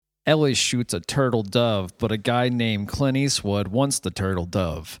Ellie shoots a turtle dove, but a guy named Clint Eastwood wants the turtle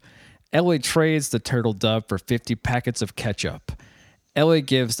dove. Ellie trades the turtle dove for 50 packets of ketchup. Ellie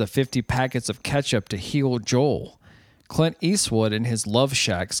gives the 50 packets of ketchup to heal Joel. Clint Eastwood and his love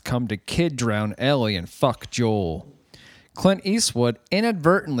shacks come to kid drown Ellie and fuck Joel. Clint Eastwood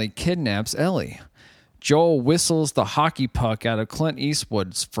inadvertently kidnaps Ellie. Joel whistles the hockey puck out of Clint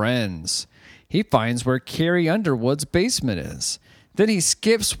Eastwood's friends. He finds where Carrie Underwood's basement is. Then he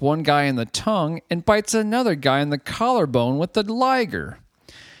skips one guy in the tongue and bites another guy in the collarbone with the liger.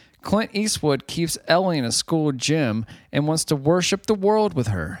 Clint Eastwood keeps Ellie in a school gym and wants to worship the world with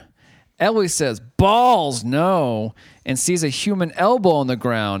her. Ellie says, "Balls, no," and sees a human elbow on the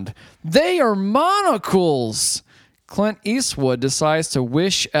ground. They are monocles! Clint Eastwood decides to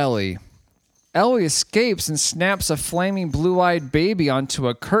wish Ellie. Ellie escapes and snaps a flaming blue-eyed baby onto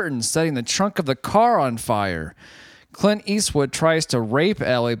a curtain, setting the trunk of the car on fire. Clint Eastwood tries to rape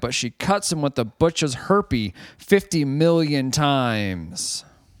Ellie, but she cuts him with the butcher's herpy 50 million times.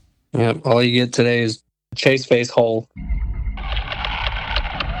 Yep, all you get today is Chase face hole.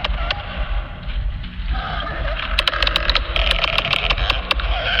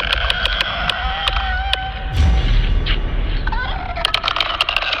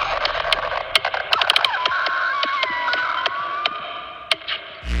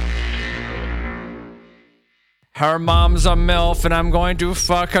 Her mom's a MILF and I'm going to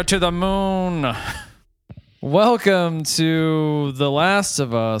fuck her to the moon. Welcome to The Last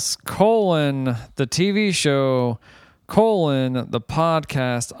of Us, the TV show, the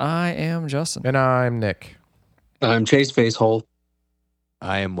podcast. I am Justin. And I'm Nick. I'm Chase face hole.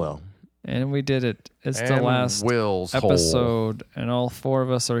 I am Will. And we did it. It's and the last Will's episode, and all four of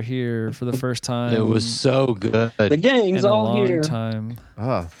us are here for the first time. It was so good. The gang's in a all long here. time.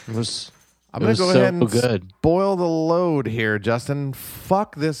 It was. I'm going to go so ahead and good. spoil the load here, Justin.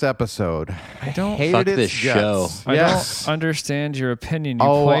 Fuck this episode. I don't hated fuck its this guts. I Yes. don't understand your opinion. You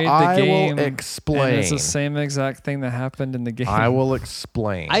Oh, played the I game. will explain. And it's the same exact thing that happened in the game. I will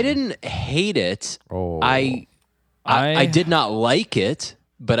explain. I didn't hate it. Oh. I did not like it,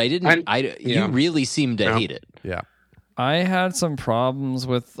 but I didn't. Yeah. You really seemed to hate it. Yeah. I had some problems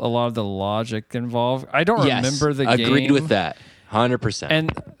with a lot of the logic involved. I don't remember the game. Agreed with that. 100%.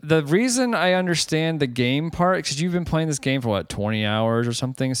 And the reason I understand the game part, because you've been playing this game for 20 hours or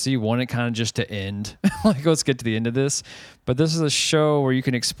something, so you want it kind of just to end. Like, let's get to the end of this. But this is a show where you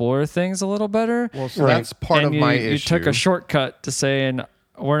can explore things a little better. Well, so that's part of my issue. You took a shortcut to saying,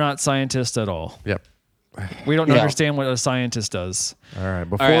 we're not scientists at all. Yep. We don't understand what a scientist does. All right.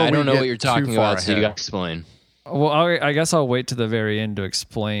 Before All right, I we don't know get what you're too talking far about, so you ahead. got to explain. Well, I guess I'll wait to the very end to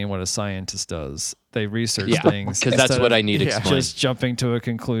explain what a scientist does. They research things. Because that's instead what of I need to explain. just jumping to a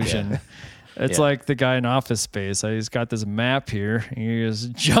conclusion. It's like the guy in Office Space. He's got this map here. And he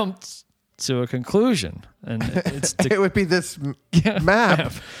just jumped to a conclusion. And it's It would be this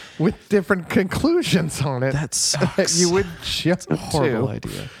map with different conclusions on it. That sucks. You would jump a horrible to.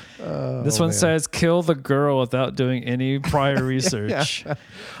 idea. This one says kill the girl without doing any prior research. The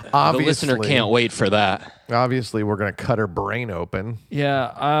Obviously, listener can't wait for that. Obviously, we're going to cut her brain open.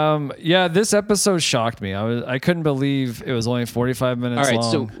 Yeah. This episode shocked me. I couldn't believe it was only 45 minutes All right,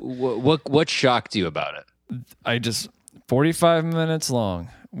 long. so what shocked you about it? 45 minutes long.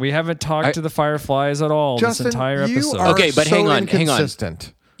 We haven't talked to the Fireflies at all Justin, this entire you episode. are Okay, but so hang on.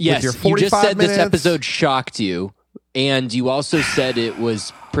 inconsistent. Yes, With your you just 45 said minutes. this episode shocked you, and you also said it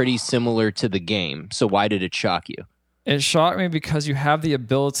was pretty similar to the game. So why did it shock you? It shocked me because you have the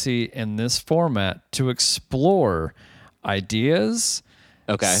ability in this format to explore ideas,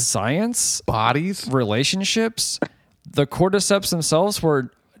 science, bodies, relationships. The cordyceps themselves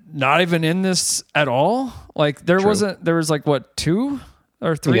were not even in this at all. Like there was 2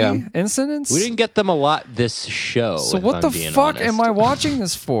 or 3 incidents. We didn't get them a lot this show. So what the fuck am I watching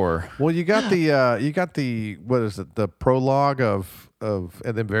this for? Well, you got the what is it? The prologue of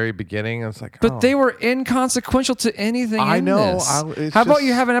at the very beginning. It's like, But they were inconsequential to anything. I in know. This. How about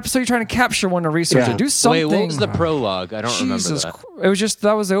you have an episode you're trying to capture one to research it? Do something. Wait, what was the prologue? I don't remember that. It was just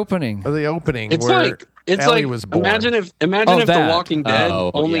that was the opening. The opening. It's where like Ellie was born. imagine if The Walking Dead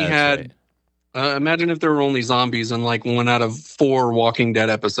only that's had. right. Imagine if there were only zombies in like 1 out of 4 Walking Dead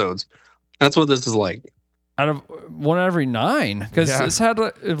episodes. That's what this is like. Out of 1 out of every 9, because this had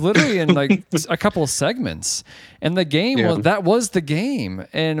literally in like a couple of segments, and the game that was the game,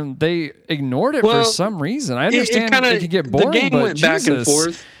 and they ignored it for some reason. I understand it could get boring, the game but went Jesus, back and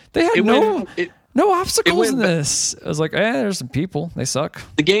forth. They had no it obstacles in went this. I was like, there's some people. They suck.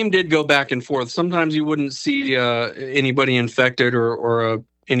 The game did go back and forth. Sometimes you wouldn't see anybody infected or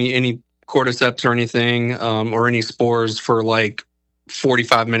any cordyceps or anything, or any spores for like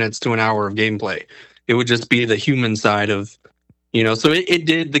 45 minutes to an hour of gameplay. It would just be the human side of, so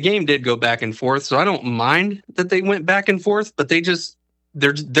the game did go back and forth. So I don't mind that they went back and forth, but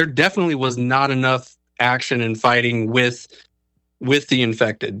there definitely was not enough action and fighting with the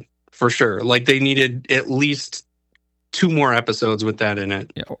infected, for sure. Like, they needed at least 2 more episodes with that in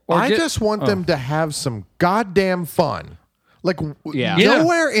it. Yeah, I just want them to have some goddamn fun. Like,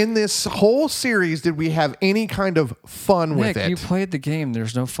 nowhere in this whole series did we have any kind of fun with it. You played the game.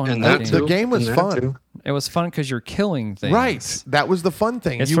 There's no fun in And that that game. The game was fun. too. It was fun because you're killing things. Right. That was the fun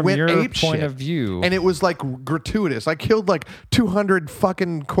thing. It's you from went your ape point shit. of view. And it was like gratuitous. I killed like 200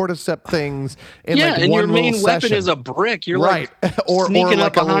 fucking cordyceps things in like and one your main little weapon session. is a brick. You're Right. like or sneaking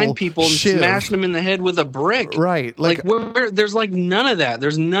like up a behind little people and shiv. smashing them in the head with a brick. Right. Like there's like none of that.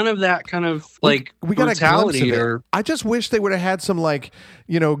 There's none of that kind of like we got a glimpse of brutality it. or I just wish they would have had some like,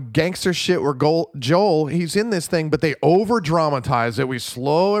 gangster shit where Joel, he's in this thing, but they over dramatize it. We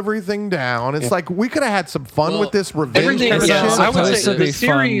slow everything down. It's like we could have had some fun with this revenge. everything- It's Yeah, not I would supposed say to be the fun.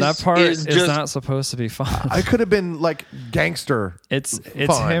 series That part is is just- not supposed to be fun. I could have been like gangster. It's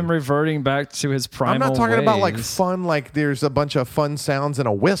fun. him reverting back to his primal I'm not talking about like ways. fun, like there's a bunch of fun sounds and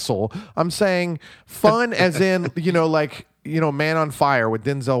a whistle. I'm saying fun as in, Man on Fire with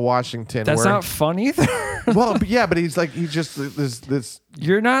Denzel Washington. That's where, not fun either. well, but yeah, but he's just this.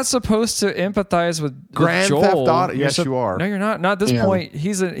 You're not supposed to empathize with Grand Joel. Theft Auto. You're Yes, you are. No, you're not. Not at this Yeah. point.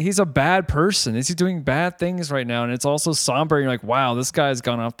 He's a bad person. Is he doing bad things right now? And it's also somber. You're like, wow, this guy's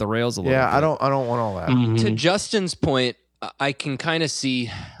gone off the rails a little Yeah, bit. I don't want all that. Mm-hmm. To Justin's point, I can kind of see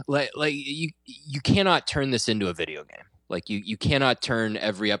like you cannot turn this into a video game. Like you cannot turn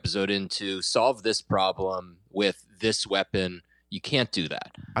every episode into solve this problem with this weapon. You can't do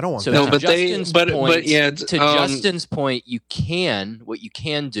that. I don't want So that. No, to but Justin's but point, yeah, to Justin's point, what you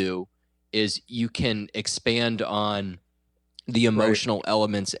can do is you can expand on the emotional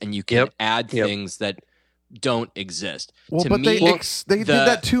elements and you can Yep. add Yep. things that don't exist. Well, To but me, they did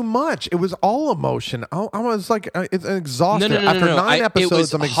that too much. It was all emotion. I was like, it's exhausted. After 9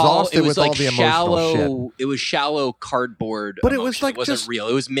 episodes, I'm exhausted with all the emotional shit. It was shallow cardboard. But it emotion. was like it wasn't just real.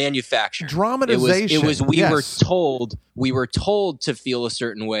 It was manufactured. Dramatization. It was. We Yes. were told to feel a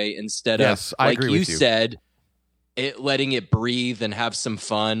certain way instead Yes, of I like agree you with you. said, letting it breathe and have some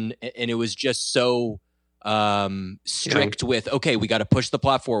fun. And it was just so strict with, okay, we got to push the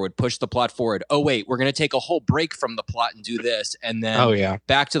plot forward. Oh wait, we're gonna take a whole break from the plot and do this, and then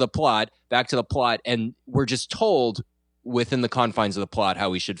back to the plot, and we're just told within the confines of the plot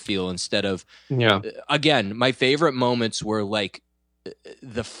how we should feel instead of again, my favorite moments were like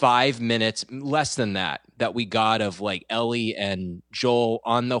the 5 minutes, less than that we got of like Ellie and Joel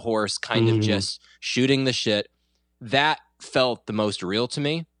on the horse kind of just shooting the shit. That felt the most real to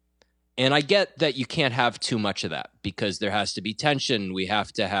me. And I get that you can't have too much of that because there has to be tension. We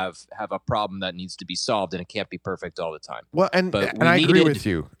have to have a problem that needs to be solved, and it can't be perfect all the time. Well, and But I we agree needed- with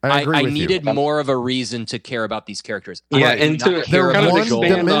you. I agree with needed you. more of a reason to care about these characters. Yeah, I and do not to care they're kind about of one Joel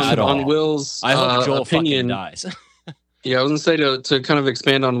expand at all. on Will's I hope Joel opinion. fucking dies. Yeah, I was gonna say to kind of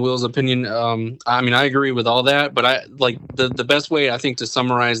expand on Will's opinion. I mean, I agree with all that, but I like the best way I think to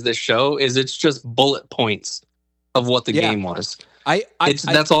summarize this show is it's just bullet points of what the game was.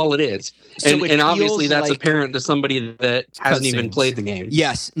 That's all it is, So it and obviously feels that's like- apparent to somebody that hasn't even cutscenes. played the game.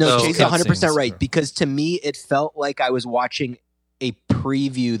 Yes, no, So- Jay's 100% Cutscenes. right because to me it felt like I was watching a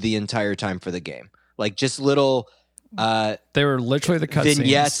preview the entire time for the game, like just little They were literally the cutscenes.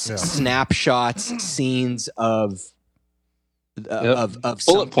 vignettes, Yeah. snapshots, scenes of Bullet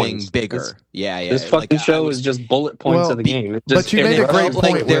something points. bigger. Yeah. This fucking Like, I show was- is just bullet points Well, of the game. It but just- you it made a it great felt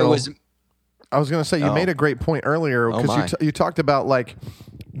like point, there Will. was. I was going to say you Oh. made a great point earlier Oh, because my. you talked about like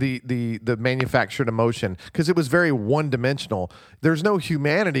the manufactured emotion because it was very one dimensional. There's no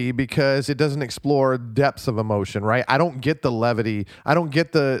humanity because it doesn't explore depths of emotion, right? I don't get the levity. I don't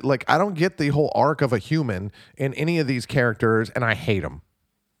get the whole arc of a human in any of these characters, and I hate them.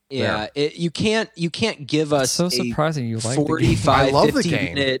 Yeah, you can't give us It's so a surprising you like the game. 45, I love the 50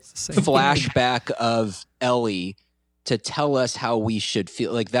 game. minute It's the same flashback of Ellie to tell us how we should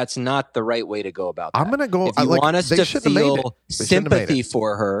feel. Like that's not the right way to go about that. I'm gonna go. If you like, want us they to shouldn't have made it. feel They shouldn't have made sympathy it.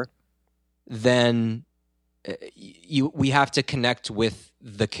 for her, then we have to connect with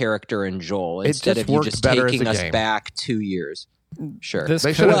the character in Joel It instead just of you worked just better as taking a us game. back 2 years. Sure. This They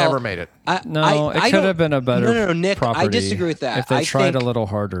could- should have Well, never made it. No, it could don't- have been a better. No, Nick, property I disagree with that. If they I tried think a little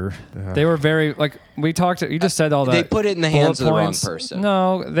harder, they were very like we talked. You just said all that. they put it in the hands of bullet the wrong points. person.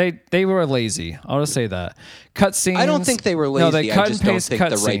 No, they were lazy. I'll just say that. Cutscenes. I don't think they were lazy. No, they I cut just and don't paste think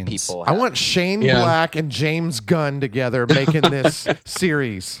the right cutscenes. people. I want Shane Yeah. Black and James Gunn together making this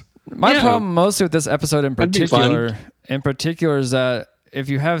series. My Yeah. problem mostly with this episode in That'd be fun. particular in particular is that if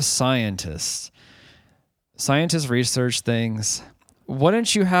you have scientists research things,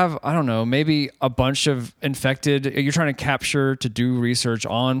 wouldn't you have, I don't know, maybe a bunch of infected you're trying to capture to do research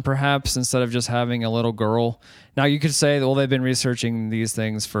on, perhaps, instead of just having a little girl? Now, you could say, well, they've been researching these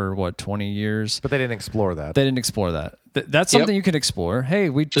things for, 20 years? But they didn't explore that. They didn't explore that. That's something you could explore. Hey,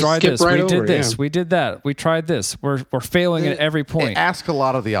 we Just tried skip this. right We did over, this. yeah. We did that. We tried this. We're failing at every point. Ask a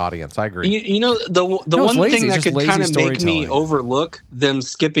lot of the audience. I agree. You know, the No, it's one lazy. thing It's that just could kind lazy of make me storytelling. overlook them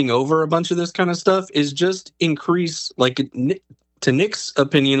skipping over a bunch of this kind of stuff is just increase, like, to Nick's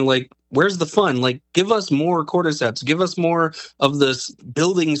opinion, like, where's the fun? Like, give us more cordyceps. Give us more of this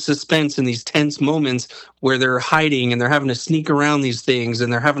building suspense in these tense moments where they're hiding and they're having to sneak around these things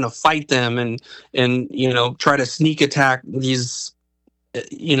and they're having to fight them and try to sneak attack these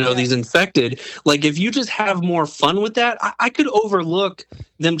these infected. Like, if you just have more fun with that, I could overlook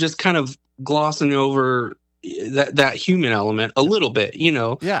them just kind of glossing over that human element a little bit.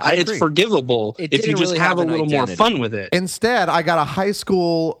 Yeah, I it's agree. forgivable It if you didn't just really have a have an little more identity. fun with it. Instead, I got a high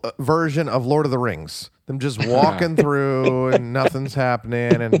school version of Lord of the Rings. Them just walking through and nothing's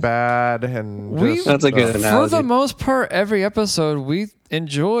happening and bad and just, That's a good For analogy. the most part, every episode we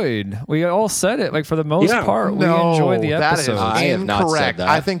enjoyed. We all said it. Like, for the most Yeah. part, we No, enjoyed the that is episode. I have not said incorrect. that.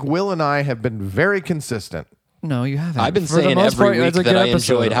 I think Will and I have been very consistent. No, you haven't. I've been For the saying most every part, it's a week good that I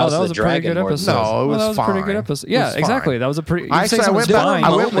episode. enjoyed House that of was the a pretty Dragon good more episode. than- No, it was that was a pretty fine. good episode. It Yeah, was exactly. fine. That was a pretty. You Actually, say I something's went back- fine. I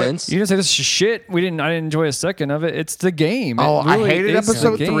went with- Moments. You didn't say this is shit. I didn't enjoy a second of it. It's the game. It Oh, really I hated is the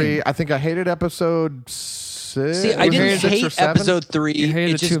episode game. 3. I think I hated episode 6. See, I You didn't hated six or hate seven. episode 3. You hated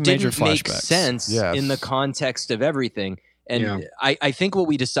It the two just major didn't make flashbacks. sense Yes. in the context of everything. And Yeah. I think what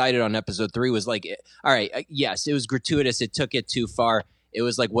we decided on episode 3 was like, all right, yes, it was gratuitous. It took it too far. It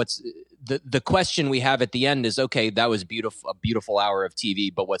was like, what's the question we have at the end is, okay, that was a beautiful hour of TV,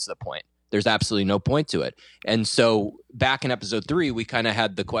 but what's the point? There's absolutely no point to it. And so back in episode 3, we kind of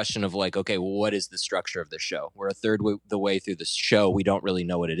had the question of like, okay, well, what is the structure of the show? We're a third the way through the show. We don't really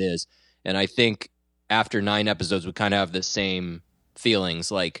know what it is. And I think after 9 episodes, we kind of have the same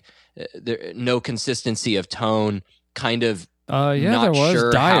feelings, like no consistency of tone, kind of Yeah, not there was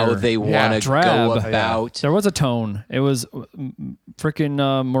sure dire. how they want to drab. go Yeah. about. There was a tone. It was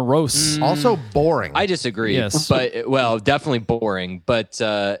freaking morose. Also boring. I disagree. Yes. But definitely boring. But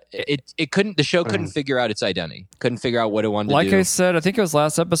it couldn't. The show couldn't figure out its identity. Couldn't figure out what it wanted Like to do. I said, I think it was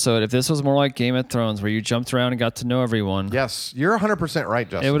last episode. If this was more like Game of Thrones, where you jumped around and got to know everyone, yes, you're 100% right,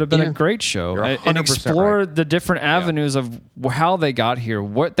 Justin. it would have been Yeah. a great show. You're And 100% explore the different avenues of how they got here,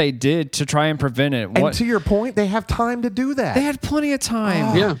 what they did to try and prevent it. And What to your point, they have time to do that. they had plenty of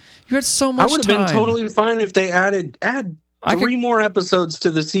time. Yeah. You had so I much would have time. been totally fine if they add I 3 more episodes to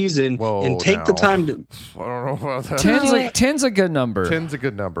the season Whoa, and take the now. time to. I don't know about that. 10's a good number. 10's a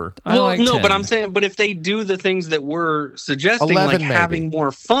good number. I like no, 10. but I'm saying, but if they do the things that we're suggesting, 11 like maybe. having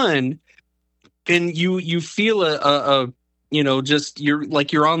more fun, and you feel a just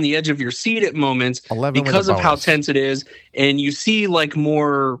you're on the edge of your seat at moments 11 with because a of how bonus. tense it is, and you see like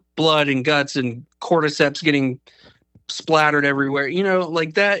more blood and guts and cordyceps getting splattered everywhere,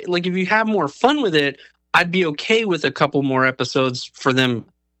 like that. Like, if you have more fun with it, I'd be okay with a couple more episodes for them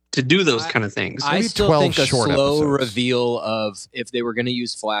to do those kind of things. I Maybe still 12 think a short slow episodes. reveal of if they were going to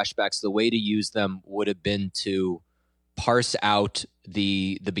use flashbacks, the way to use them would have been to parse out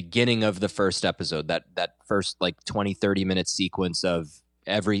the beginning of the first episode, that first like 20-30 minute sequence of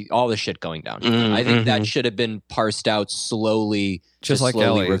all the shit going down. Mhm, I think that mhm. should have been parsed out slowly, Just to like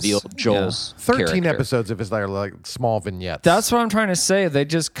slowly Ellie's. reveal Joel's 13 character. episodes if it's like small vignettes. That's what I'm trying to say. They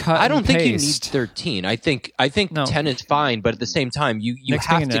just cut. I don't and think you need paste. 13. I think No. 10 is fine, but at the same time, you Nick's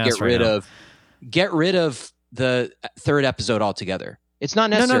have being to an get ass right rid now. of the third episode altogether. It's not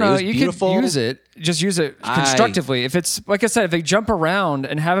No, necessary. no. It was You beautiful. can use it. Just use it constructively. If it's like I said, if they jump around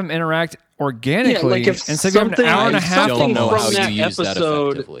and have them interact organically, if instead of giving an hour and a I half, don't something know from how you that use that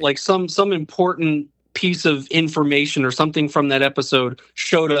episode, effectively. like some important piece of information or something from that episode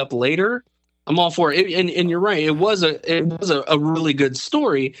showed up later, I'm all for it. And you're right, it was a really good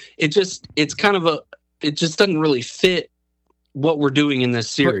story. It just doesn't really fit what we're doing in this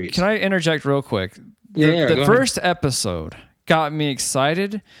But series. can I interject real quick? Yeah, The go first episode got me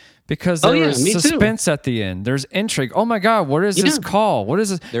excited because Oh, there yeah, was me too. suspense at the end. There's intrigue. Oh my God, what is this Yeah. call? What is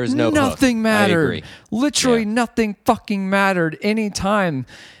this? There's no hook. nothing I mattered. agree. Literally Yeah. nothing fucking mattered anytime.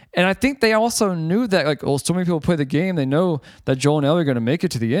 And I think they also knew that, like, well, so many people play the game. They know that Joel and Ellie are going to make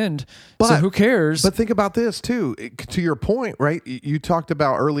it to the end. So But- who cares? But think about this too. To your point, right? You talked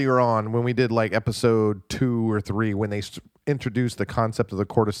about earlier on when we did like episode 2 or 3 when they introduce the concept of the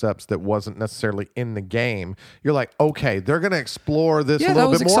cordyceps that wasn't necessarily in the game, you're like, okay, they're going to explore this a that little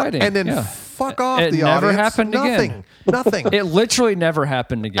was bit more, exciting. and then Yeah. fuck off It the never audience. happened again. Nothing. It literally never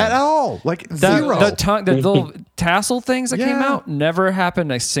happened again. At all. Like That, zero. the little tassel things that came Yeah. out never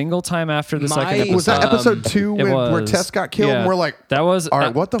happened a single time after the second episode. was that episode 2 It where was. Tess got killed? Yeah. And we're like, that was all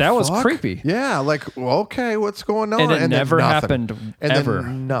right, what the that fuck? was creepy. Yeah, like, well, okay, what's going on? And it then never nothing. happened and ever.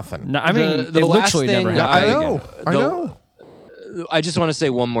 Then nothing. No, I mean, The it last literally never thing happened. I know. again. I the- know. I just want to say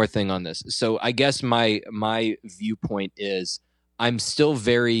one more thing on this. So I guess my viewpoint is I'm still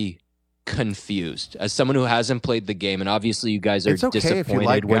very confused as someone who hasn't played the game, and obviously you guys are It's okay if you disappointed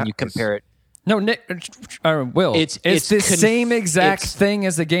like when that. you compare it. No, Nick, Will. It's the same exact it's- thing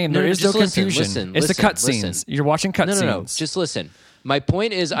as the game. There No, is no just listen, confusion. listen, it's the listen, cutscenes. listen. You're watching cutscenes. No. Just listen. My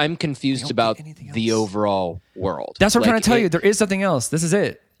point is I'm confused about the overall world. That's what I'm trying Like, to tell you. There is something else. This is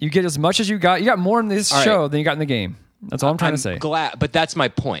it. You get as much as you got. You got more in this All right. show than you got in the game. That's all I'm trying to say. Glad, but that's my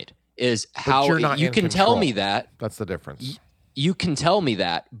point. Is how you're not you in can tell control. me that. That's the difference. You can tell me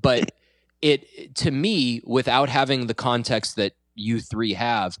that, but it to me, without having the context that you three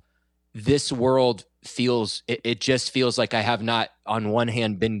have, this world feels it just feels like I have not, on one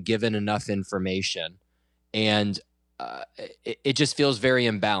hand, been given enough information, and it just feels very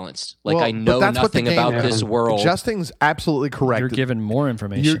imbalanced. Like Well, I but know that's what the nothing game about is. this world. Justin's absolutely correct. You're given more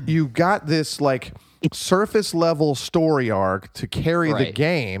information. You got this like surface level story arc to carry the Right.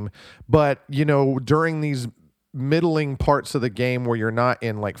 game, but during these middling parts of the game where you're not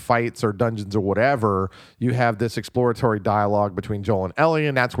in like fights or dungeons or whatever, you have this exploratory dialogue between Joel and Ellie,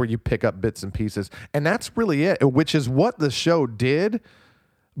 and that's where you pick up bits and pieces, and that's really it, which is what the show did.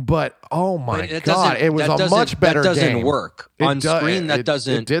 But oh my But god, it was a much better That doesn't game. work It on do- screen. That it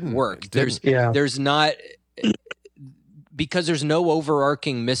doesn't didn't. work. It didn't. There's not, because there's no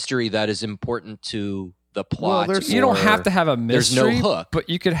overarching mystery that is important to the plot. there's- You don't or- have to have a there's no mystery. hook. But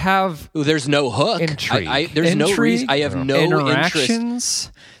you could have Ooh, there's no hook. Intrigue. There's no Intrigue, reason. I have no interest.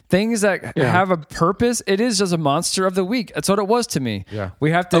 interactions, things that have a purpose. It is just a monster of the week. That's what it was to me. Yeah.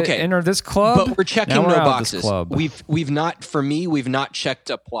 We have to Okay. enter this club, But we're checking now no we're out of this boxes. club. We've not, for me, we've not checked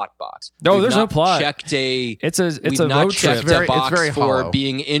a plot box. No, We've there's no not plot. Checked a. It's We've a not road trip. checked It's a box very for hollow.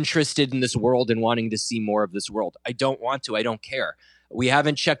 being interested in this world and wanting to see more of this world. I don't want to. I don't care. We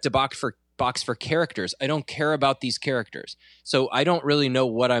haven't checked a box for characters. I don't care about these characters. So I don't really know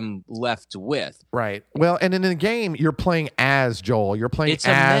what I'm left with. Right. Well, and in the game, you're playing as Joel. You're playing It's a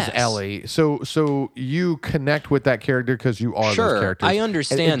as mess. Ellie. So you connect with that character because you are Sure, those characters. I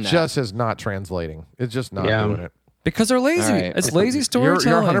understand It that. just is not translating. It's just not Yeah. doing it. Because they're lazy. All right. It's lazy You're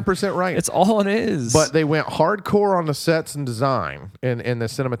storytelling. 100% right. It's all it is. But they went hardcore on the sets and design and the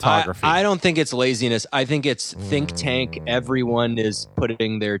cinematography. I don't think it's laziness. I think it's think tank. Everyone is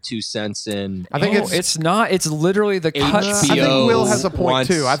putting their 2 cents in. I think No, it's not. It's literally the HBO cut. I think Will has a point wants-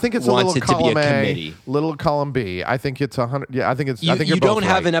 too. I think it's a wants little it to be column a A, committee. little column B. I think it's 100. Yeah, I think it's. I think You you're both don't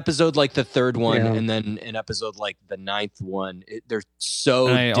have right. an episode like the third one, Yeah. and then an episode like the 9th one. They're so.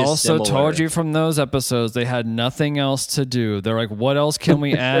 And I also dissimilar. told you from those episodes they had nothing else to do. They're like, what else can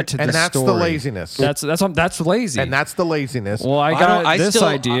we add to the And that's story? the laziness. That's lazy. And that's the laziness. well, I I got don't- this still,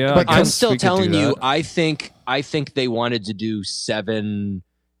 idea. but I I'm guess still we could do telling you. that. I think they wanted to do 7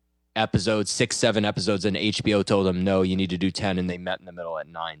 episodes, 6, 7 episodes, and HBO told them no, you need to do 10, and they met in the middle at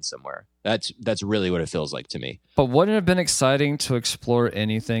 9 somewhere. That's really what it feels like to me. But wouldn't it have been exciting to explore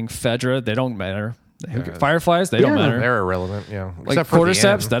anything? Fedra, they don't matter. Fireflies, they don't matter. They're irrelevant. Yeah. Like Except for the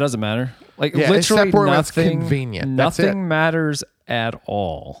cordyceps, end. that doesn't matter. Like Yeah, literally except where it's nothing. convenient. That's it. Nothing matters at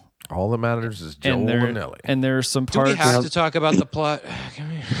all. All that matters is Joel and Ellie. And there's some Do we parts. have to talk about the plot? Can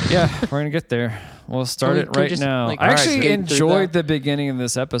we- Yeah, we're gonna get there. We'll start Can we- it can we right just, now. like, I actually skate through enjoyed that? the beginning of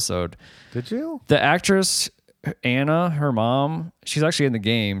this episode. Did you? The actress Anna, her mom, she's actually in the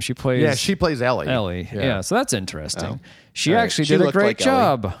game. She plays Yeah, she plays Ellie. Ellie. Yeah, so that's interesting. Oh. She All right. actually She did a looked great like Ellie.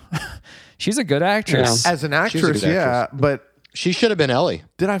 job. She's a good actress. As an She's a actress, good yeah. But She should have been Ellie.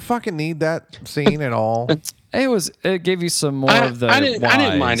 did I fucking need that scene at all? It gave you some more of the I didn't mind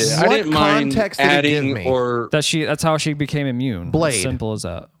it. whys. I What didn't mind context did it give adding me? or That's how she became immune. Blade. Simple as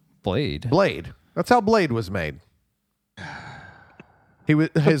that. Blade. Blade. That's how Blade was made.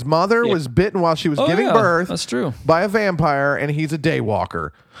 His mother was bitten while she was Oh, giving yeah, birth That's true. by a vampire, and he's a daywalker.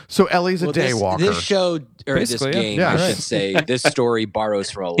 So Ellie's a Well, daywalker. This show, or Basically, this yeah. game, Yeah, I right. should say, this story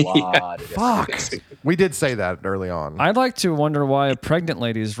borrows from a lot of different Fuck. We did say that early on. I'd like to wonder why a pregnant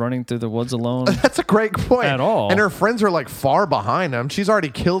lady is running through the woods alone. That's a great point. At all. And her friends are like far behind them. She's already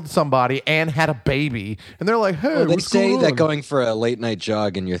killed somebody and had a baby. And they're like, hey, Well, they what's say going that on? going for a late night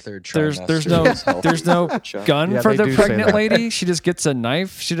jog in your third trimester. There's no gun Yeah, for they the do say pregnant that. lady. She just gets a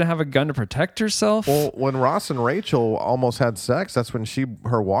knife. She didn't have a gun to protect herself. Well, when Ross and Rachel almost had sex, that's when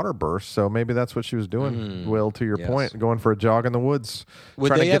her water burst. So maybe that's what she was doing. Will, to your yes. point, going for a jog in the woods, Would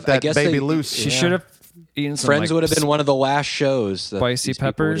trying they to have- get I that guess baby they- loose. She yeah. should have eaten some Friends like, would have been one of the last shows. That spicy these people would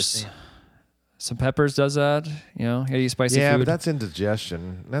have peppers. seen. Some peppers does that. You know, you eat spicy Yeah, food. but that's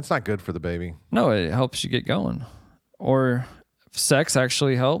indigestion. That's not good for the baby. No, it helps you get going. Or sex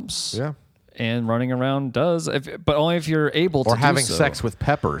actually helps. Yeah. And running around does, but only if you're able to Or do having so. sex with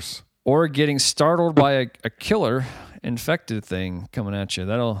peppers. Or getting startled by a killer infected thing coming at you.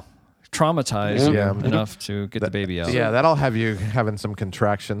 That'll traumatize you Yeah. enough to get the baby out. Yeah, that'll have you having some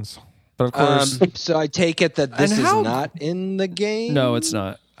contractions. But of course, So I take it that this And is how- not in the game. no, it's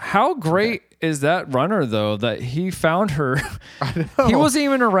not. How great is that runner though that he found her? He wasn't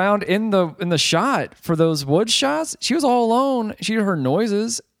even around in the shot for those wood shots. She was all alone. She heard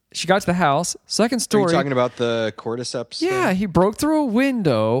noises. She got to the house. Second Are story. you talking about the cordyceps? Yeah, thing? he broke through a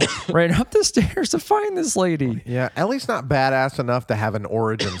window, ran up the stairs to find this lady. Yeah, Ellie's not badass enough to have an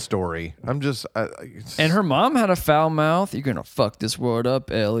origin story. I'm just. And her mom had a foul mouth. You're gonna fuck this world up,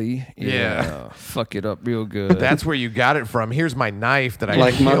 Ellie. Yeah. Fuck it up real good. That's where you got it from. Here's my knife that I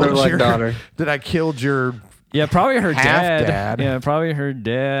Like killed mother, like your, daughter. That I killed your yeah, probably her dad. Half-dad. Yeah, probably her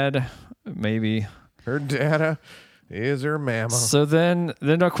dad. Maybe. her data is her mama. So then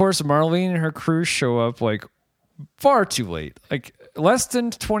of course Marlene and her crew show up like far too late. Like less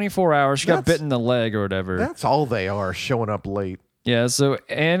than 24 hours. She got That's- bit in the leg or whatever. That's all they are, showing up late. Yeah, so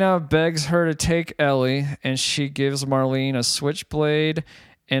Anna begs her to take Ellie, and she gives Marlene a switchblade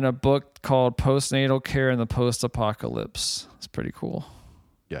and a book called Postnatal Care in the Post-Apocalypse. It's pretty cool.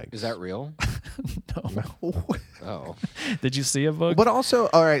 Yikes. Is that real? Oh. Did you see a book? But also,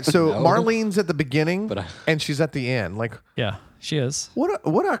 all right, so No. Marlene's at the beginning But I- and she's at the end. Like, Yeah, she is. what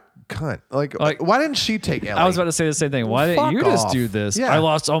a cunt. Like Like- why didn't she take Ellie? I was about to say the same thing. Why didn't Fuck you just off. do this? Yeah. I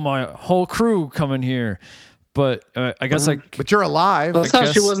lost all my whole crew coming here. But I guess like But you're alive. That's how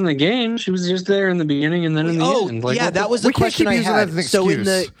she guess- was in the game. She was just there in the beginning and then in the end. Like, yeah, what that the- was the we can't question keep I using that had. as an So in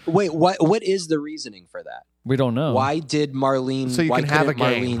the excuse. wait, what is the reasoning for that? we don't know. Why did Marlene? So you why can have couldn't a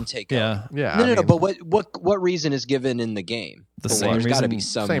game. Marlene take Yeah. Ellie? Yeah, No, I no, no. mean- But what reason is given in the game? The For same there's got to be reason-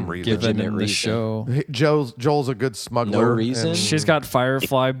 some same reason. Given legitimate in the reason. show. Joel's a good smuggler. No reason? and- She's got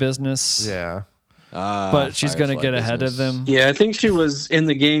Firefly business. yeah. But she's going to Firefly get ahead of business. them. Yeah, I think she was in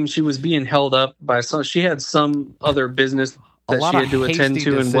the game. She was being held up by some. She had some other business A that lot she of had to attend hasty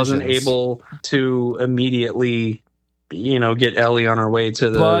to and wasn't decisions. able to immediately, get Ellie on her way to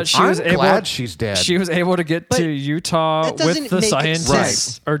the. But she was I'm able glad she's dead. She was able to get But to Utah that doesn't with the make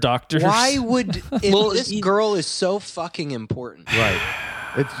scientists or doctors. Why would if Well, this girl is so fucking important? right.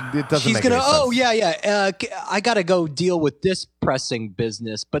 It doesn't She's make gonna. any sense. Oh yeah. I gotta go deal with this pressing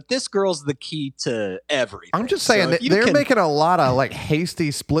business, but this girl's the key to everything. I'm just saying So that if you they're can- making a lot of like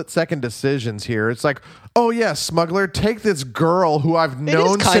hasty split-second decisions here. It's like, oh yeah, smuggler, take this girl who I've It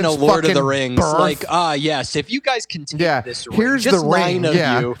known is kind since of Lord of the fucking Rings. birth. Like, yes, if you guys continue Yeah, this ring, here's just the ring, 9 of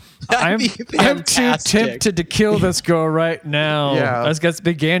yeah. you. I'm, that'd be I'm too fantastic. tempted to kill this girl right now. Yeah. That's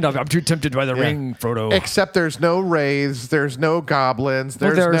big Gandalf. I'm too tempted by the ring, Frodo. Except there's no wraiths, there's no goblins,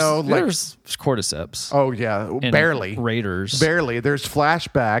 Well, there's no like. there's cordyceps. Oh yeah, and barely, raiders. barely. There's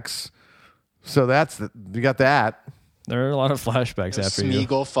flashbacks, so you got that. There are a lot of flashbacks after you.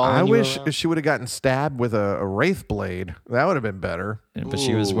 Smeagol following I you wish around. she would have gotten stabbed with a wraith blade. That would have been better. But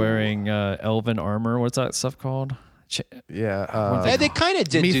she was wearing elven armor. What's that stuff called? Yeah. Yeah, they kind of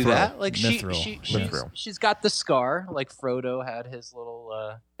did do Mithril. that. Like Mithril. Mithril. she's got the scar, like Frodo had his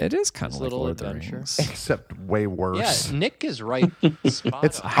little. It is kind of This like little Lord of the adventure. Rings. except way Yeah, worse. Nick is right. Spot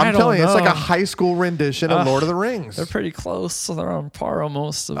It's. on. I I'm don't telling you, it's like know. a high school rendition of Lord of the Rings. They're pretty close, so they're on par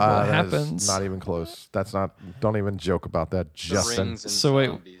almost of what That is happens. not even close. That's not. Don't even joke about that, Justin. Rings and So wait,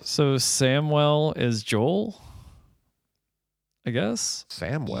 zombies. so Samwell is Joel? I guess.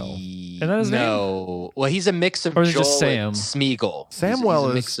 Samwell. Isn't that his name? No. Well, he's a mix of Or is it Joel just Sam? and Smeagol. He's a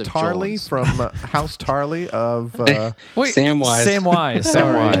Samwell mix is of Joel and Tarly Smeagol. from House Tarly of. Wait, Samwise. Samwise.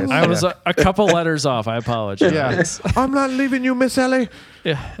 Sorry, Samwise, I was yeah. a couple letters off. I apologize. yeah. I'm not leaving you, Miss Ellie.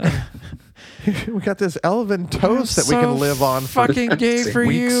 Yeah. We got this elven toast that we can live on for fucking gay for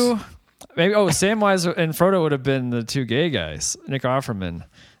weeks. you. Maybe Samwise and Frodo would have been the two gay guys. Nick Offerman.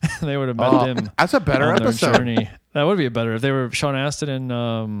 They would have met them That's a better on their episode. journey. That would be better if they were Sean Astin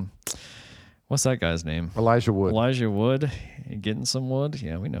and what's that guy's name? Elijah Wood. Elijah Wood. Getting some wood?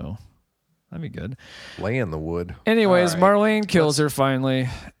 Yeah, we know. That'd be good. Laying the wood. Anyways, All right. Marlene kills her finally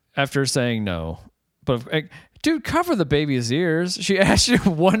after saying no. But like, dude, cover the baby's ears. She asked you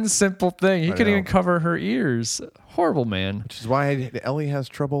one simple thing. He I couldn't know. even cover her ears. Horrible, man. Which is why Ellie has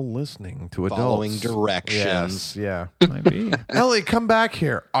trouble listening to adults. Following directions. Yes, yeah. Might be. Ellie, come back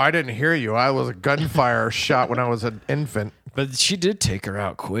here. I didn't hear you. I was a gunfire shot when I was an infant. But she did take her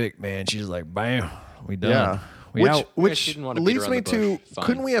out quick, man. She's like, bam, we done. Yeah. We out. Yeah, she Which didn't wanna beat leads around me the to, bush. Fine.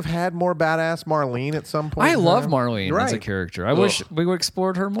 couldn't we have had more badass Marlene at some point? I in love time? Marlene You're as a right. character. I wish we would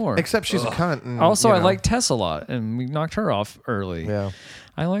explored her more. Except she's a cunt. And, Also, you I know, like Tess a lot, and we knocked her off early. Yeah.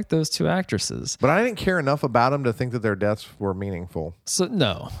 I like those two actresses. But I didn't care enough about them to think that their deaths were meaningful. So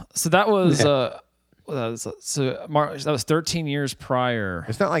no. So that was that was 13 years prior.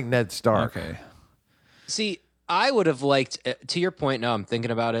 It's not like Ned Stark. Okay. See, I would have liked, to your point now, I'm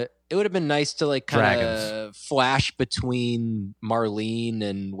thinking about it. It would have been nice to like kind of flash between Marlene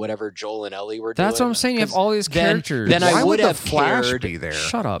and whatever Joel and Ellie were doing. That's what I'm saying. You have 'Cause all these characters. Then Why I would the have Flash cared. be there?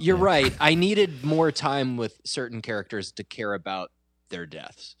 Shut up. You're man. right. I needed more time with certain characters to care about their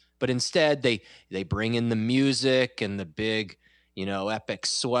deaths. But instead, they bring in the music and the big, epic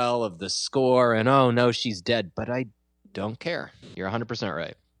swell of the score. And oh no, she's dead. But I don't care. You're 100%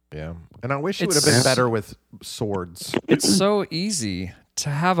 right. Yeah. And I wish it would It's- have been better with swords. It's so easy to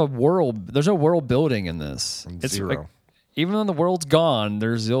have a world. There's no world building in this. It's Zero. like, even when the world's gone,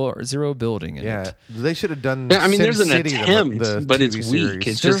 there's zero building in Yeah. it. They should have done Yeah, I mean, there's an SimCity, attempt, but it's TV weak. series.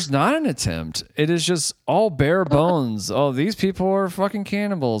 It's There's just not an attempt. It is just all bare bones. Oh, these people are fucking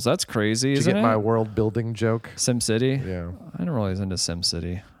cannibals. That's crazy, Did you isn't get it? my world building joke? SimCity. Yeah. I didn't realize into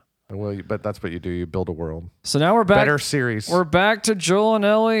SimCity. Well, but that's what you do. You build a world. So now we're back. Better series. We're back to Joel and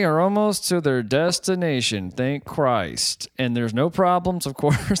Ellie are almost to their destination. Thank Christ. And there's no problems, of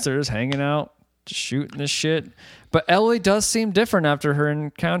course. They're just hanging out, just shooting this shit. But Ellie does seem different after her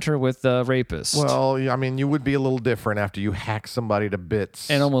encounter with the rapist. Well, I mean, you would be a little different after you hack somebody to bits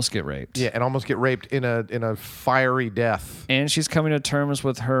and almost get raped. yeah, and almost get raped in a fiery death. And she's coming to terms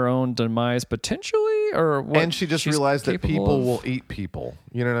with her own demise potentially, or what? And she just she's realized that capable people of? will eat people.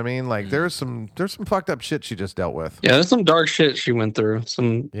 You know what I mean? Like there's some fucked up shit she just dealt with. yeah, there's some dark shit she went through.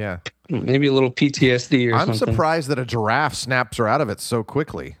 Some Yeah. maybe a little PTSD or I'm something. surprised that a giraffe snaps her out of it so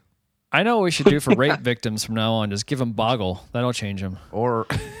quickly. I know what we should do for rape victims from now on. Just give them Boggle. That'll change them. Or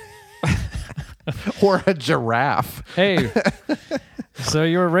or a giraffe. Hey, so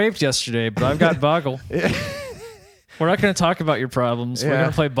you were raped yesterday, but I've got Boggle. We're not going to talk about your problems. We're Yeah. going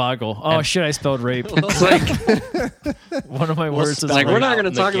to play Boggle. Oh, shit, I spelled rape. It's like, One of my words is spell like rape. we're not going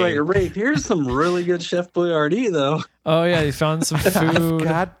in to the talk about game. your rape. Here's some really good Chef Boyardee, though. Oh, yeah, you found some food.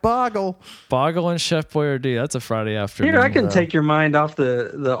 God boggle. Boggle and Chef Boyardee. That's a Friday afternoon. Here, I can take your mind off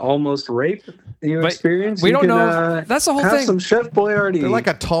the almost rape you But experienced. we You don't can, know. That's the whole have thing. some Chef Boyardee. They're like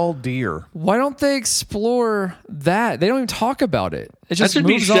a tall deer. Why don't they explore that? They don't even talk about it. It that just should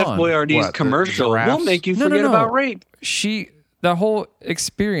be moves Chef on. Boyardee's What, the commercial. giraffes? We'll make you No, no, forget no. about rape. The whole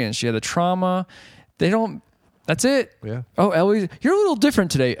experience. She had the trauma. They don't. That's it. Yeah. Oh, Ellie, you're a little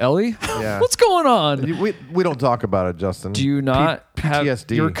different today, Ellie. Yeah. What's going on? We don't talk about it, Justin. Do you not have?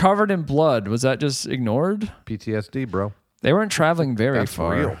 PTSD? You're covered in blood. Was that just ignored? PTSD, bro. They weren't traveling very That's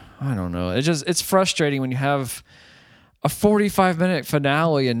far. real. I don't know. It's frustrating when you have a 45-minute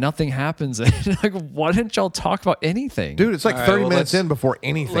finale and nothing happens. Like, why didn't y'all talk about anything? Dude, it's like All right, 30 well, minutes let's- in before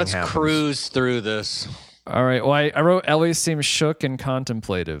anything Let's happens. cruise through this. All right. Well, I wrote Ellie seems shook and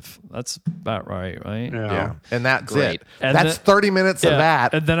contemplative. That's about right, right? Yeah. And that's Great. it. And That's the- 30 minutes of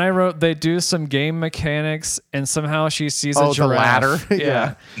that. And then I wrote they do some game mechanics and somehow she sees a Oh, the giraffe. ladder.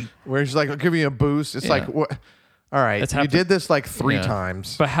 Yeah. Where she's like, I'll give you a boost. It's Yeah. like, what? All right. It's You happened- did this like 3 Yeah.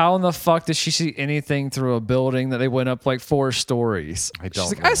 times. But how in the fuck did she see anything through a building that they went up like 4 stories? I She's don't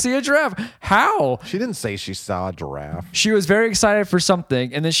like, know. I see a giraffe. How? She didn't say she saw a giraffe. She was very excited for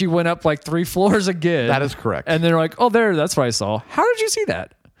something, and then she went up like 3 floors again. That is correct. And they're like, "Oh, that's what I saw." How did you see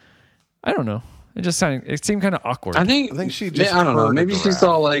that? I don't know. It seemed kind of awkward. I think she just I don't know. heard a Maybe she giraffe.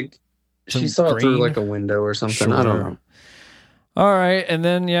 saw like Some she saw it through green? like a window or something. I don't Sure. know. All right, and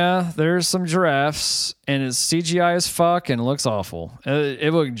then there's some giraffes, and it's CGI as fuck and it looks awful.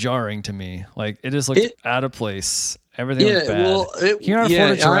 It looked jarring to me. Like it just looked out of place. Everything Yeah, looked bad. well, Can you not afford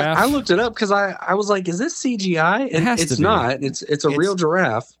a giraffe? I looked it up because I was like, is this CGI? It has it's to be. not. It's a real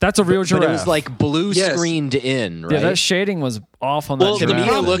giraffe. That's a real giraffe. But it was like blue Yes. screened in, right? yeah, that shading was off on Well, that the to me, it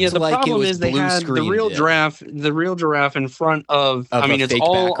giraffe. looked the like it problem was is they blue had the screened real in. giraffe in front of. Of I mean, a it's fake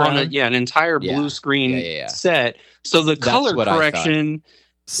all on background? an entire Yeah. blue screen Yeah. set. So the color what I thought. correction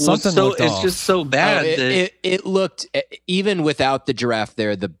Something looked it's off. just so bad that It looked, even without the giraffe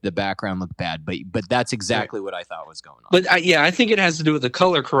there, the background looked bad. But that's exactly what I thought was going on. But I think it has to do with the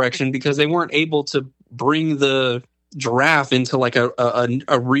color correction because they weren't able to bring the giraffe into like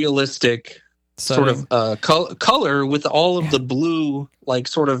a realistic sort of color with all of the blue, like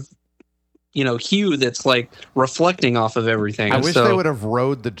sort of, hue that's like reflecting off of everything. I wish they would have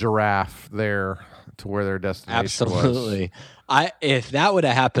rode the giraffe there to where their destination was. Absolutely. If that would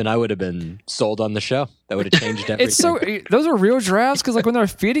have happened, I would have been sold on the show. That would have changed everything. It's so those are real giraffes because like when they were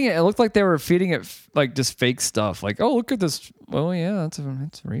feeding it, it looked like they were feeding it like just fake stuff. Like, oh, look at this. Well, yeah, it's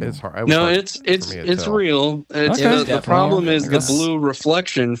real. It's hard. It's real. The problem is the blue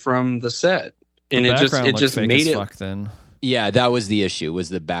reflection from the set, and it just made it. Fuck then. Yeah, that was the issue. Was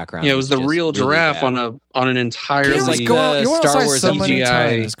the background? Yeah, it was the real giraffe on an entirely Star Wars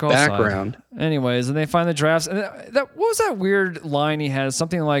CGI background. Anyways, and they find the giraffes. And what was that weird line he had?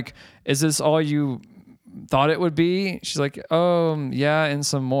 Something like, "Is this all you thought it would be?" She's like, yeah, and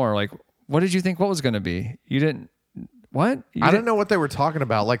some more." Like, what did you think? What was going to be? You didn't. What? I don't know what they were talking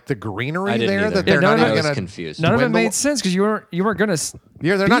about. Like the greenery there either. that they're not I was going to. Confused. None of it made sense because you weren't going to.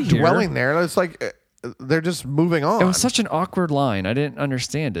 Yeah, they're not dwelling there. It's like. They're just moving on. It was such an awkward line. I didn't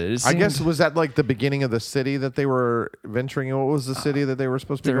understand it. I guess was that like the beginning of the city that they were venturing in? What was the city that they were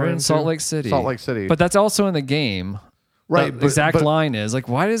supposed to be they're going in to? Salt Lake City. Salt Lake City. But that's also in the game. Right. The exact line is like,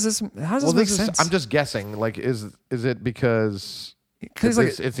 why does this? How does this make sense? I'm just guessing. Like, is it because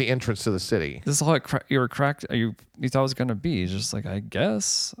it's the entrance to the city? This is how you were cracked. You thought it was going to be. It's just like, I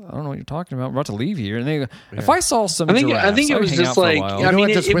guess I don't know what you're talking about. We're about to leave here, and they. If I saw some, I think it was just like. I mean,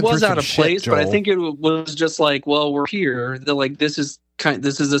 it was out of place, but I think it was just like, well, we're here. They're like, this is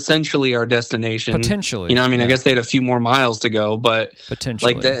essentially our destination. Potentially, I mean, I guess they had a few more miles to go, but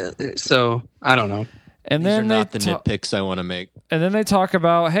potentially, like that. So I don't know. And These then are not the nitpicks I want to make. And then they talk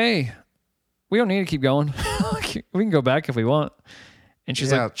about, hey, we don't need to keep going. We can go back if we want. And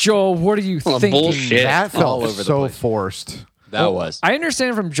she's like, Joel, what are you thinking? Bullshit. That felt all over so forced. That was. I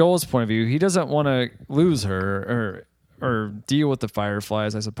understand from Joel's point of view. He doesn't want to lose her or deal with the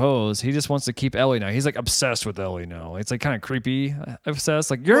Fireflies, I suppose. He just wants to keep Ellie now. He's like obsessed with Ellie now. It's like kind of creepy obsessed.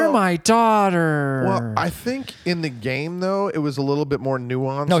 Like, you're my daughter. Well, I think in the game, though, it was a little bit more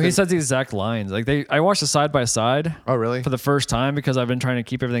nuanced. No, he says the exact lines. Like I watched the side by side. Oh, really? For the first time because I've been trying to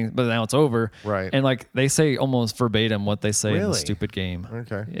keep everything, but now it's over. Right. And like they say almost verbatim what they say in the stupid game.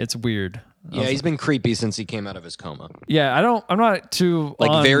 Okay. It's weird. Yeah, he's been creepy since he came out of his coma. Yeah, I'm not too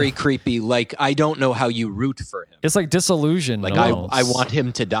very creepy. Like, I don't know how you root for him. It's like disillusion. Like, I want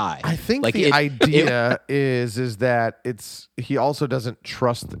him to die. I think like the idea is that he also doesn't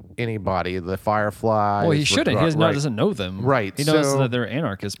trust anybody. The Fireflies. Well, he shouldn't. He doesn't know them. Right. He knows that they're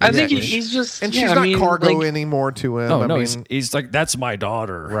anarchists. I think he's just. And she's not cargo anymore to him. Oh, no, he's like, that's my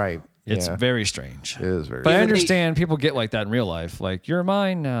daughter. Right. It's very strange. It is very But strange. I understand people get like that in real life. Like, you're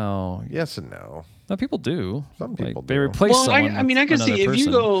mine now. Yes and no. No, people do. Some people They do. replace someone. I mean, I can see if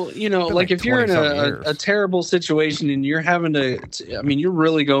you go, like if you're in years. a terrible situation and you're having you're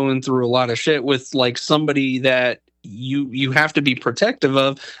really going through a lot of shit with like somebody that you have to be protective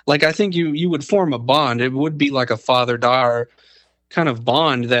of. Like, I think you would form a bond. It would be like a father-daughter kind of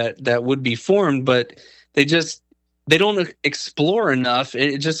bond that would be formed, but they don't explore enough.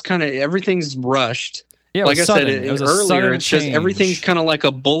 It just kind of everything's rushed. Yeah, like I said earlier, it's just change. everything's kind of like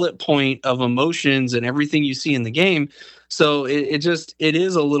a bullet point of emotions and everything you see in the game. So it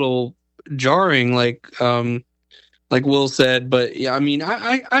is a little jarring, like Will said. But yeah, I mean,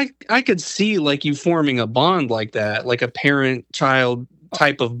 I could see like you forming a bond like that, like a parent-child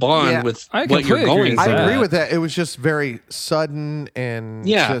type of bond with what you're going through. I agree with that. It was just very sudden and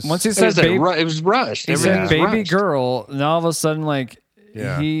once he said it was rushed. He said baby girl, and all of a sudden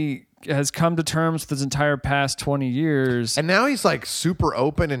he has come to terms with his entire past 20 years. And now he's like super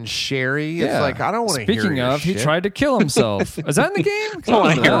open and sherry. It's like, I don't want to hear Speaking of, he shit. tried to kill himself. Is that in the game? I don't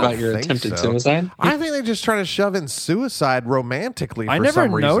want to hear about your attempted suicide. I think they just try to shove in suicide romantically for I never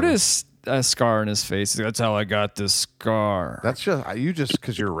some reason. noticed a scar on his face. That's how I got this scar. That's just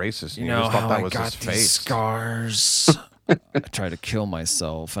because you're racist. You know just thought how that I was got his these face. scars. I tried to kill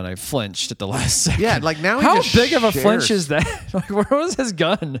myself and I flinched at the last second. Yeah, like now he how just big of a shares. flinch is that? Like, where was his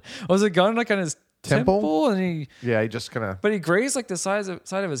gun? Was the gun like on his temple? And he just kind of. But he grazed like the side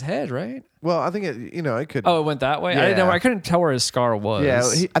of his head, right? Well, I think it could. Oh, it went that way. Yeah. I didn't know. I couldn't tell where his scar was.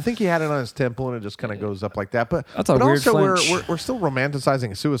 Yeah, I think he had it on his temple, and it just kind of goes up like that. But that's a weird also flinch. we're still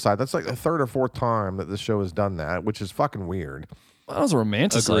romanticizing suicide. That's like the third or fourth time that this show has done that, which is fucking weird. I was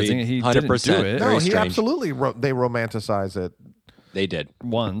romanticizing it. He 100%. Didn't do it. No, he absolutely they romanticize it. They did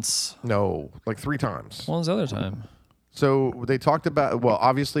once. No, like 3 times. What was the other time? So they talked about, well,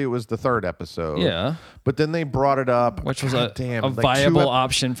 obviously it was the third episode. Yeah. But then they brought it up. Which was God a like viable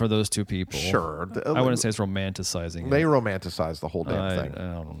option for those two people. Sure. I wouldn't say it's romanticizing They it. romanticized the whole damn thing.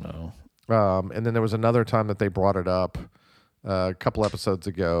 I don't know. And then there was another time that they brought it up a couple episodes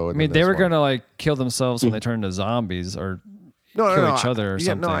ago. I mean, they were going to like kill themselves when they turned into zombies or kill each other or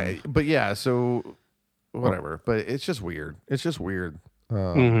something. But yeah, so whatever. But it's just weird. It's just weird.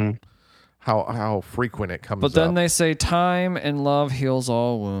 How frequent it comes up. But then they say time and love heals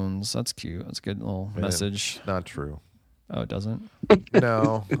all wounds. That's cute. That's a good little message. Not true. Oh, it doesn't?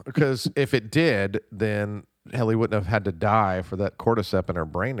 No, because if it did, then Ellie wouldn't have had to die for that cordyceps in her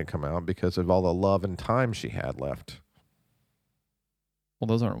brain to come out because of all the love and time she had left. Well,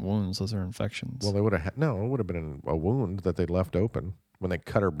 those aren't wounds. Those are infections. Well, they would have it would have been a wound that they left open when they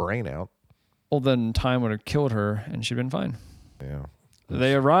cut her brain out. Well, then time would have killed her and she'd been fine. Yeah.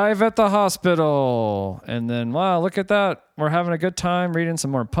 They arrive at the hospital, and then, wow, look at that. We're having a good time reading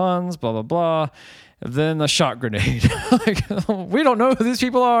some more puns, blah, blah, blah. And then the shot grenade. Like, we don't know who these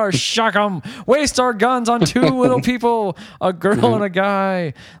people are. Shock them. Waste our guns on two little people, a girl and a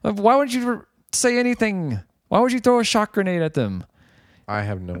guy. Why would you say anything? Why would you throw a shot grenade at them? I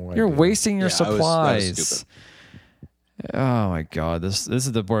have no idea. You're wasting your supplies. That was stupid. Oh my God! This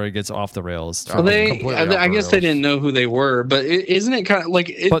is the where it gets off the rails. Well, I guess they didn't know who they were, but isn't it kind of like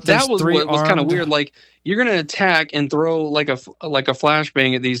that was what was kind of weird? Like you're gonna attack and throw like a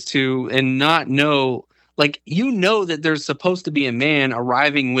flashbang at these two and not know, like that there's supposed to be a man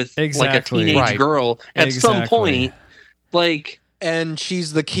arriving with like a teenage girl at some point, like. And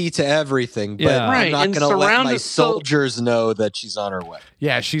she's the key to everything. But Yeah. I'm not And going to let my surrounded- soldiers know that she's on her way.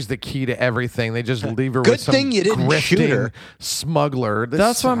 Yeah, she's the key to everything. They just leave her Good with some thing you didn't shoot grifting her. smuggler.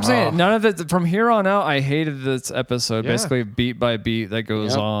 That's what I'm saying. None of it from here on out. I hated this episode, Yeah. basically beat by beat that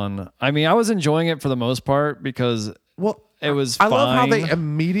goes on. I mean, I was enjoying it for the most part because it was. I love how fine. they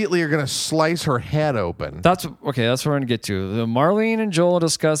immediately are going to slice her head open. That's okay. That's what we're gonna get to. Marlene and Joel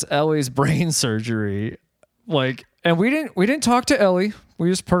discuss Ellie's brain surgery, and we didn't talk to Ellie. We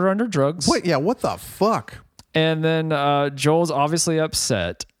just put her under drugs. Wait, yeah, what the fuck? And then Joel's obviously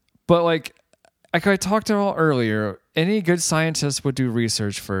upset. But like I talked to all earlier, any good scientist would do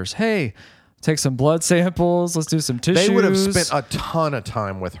research first. Hey, take some blood samples. Let's do some tissues. They would have spent a ton of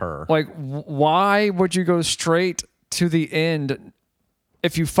time with her. Like, why would you go straight to the end?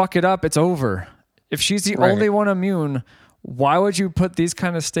 If you fuck it up, it's over. If she's the only one immune, why would you put these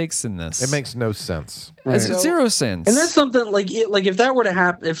kind of stakes in this? It makes no sense. It's zero sense. And that's something like if that were to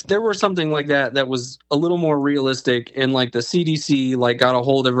happen, if there were something like that was a little more realistic, and like the CDC like got a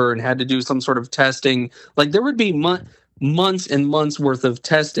hold of her and had to do some sort of testing, like there would be months and months worth of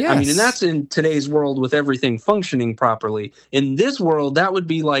testing. Yes. I mean, and that's in today's world with everything functioning properly. In this world, that would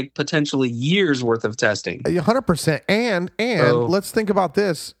be like potentially years worth of testing. 100%. And let's think about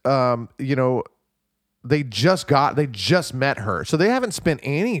this. They just met her, so they haven't spent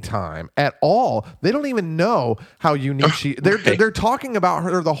any time at all. They don't even know how unique she. They're talking about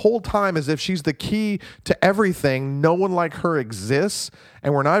her the whole time as if she's the key to everything. No one like her exists,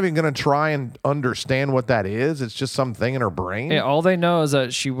 and we're not even going to try and understand what that is. It's just something in her brain. Yeah, all they know is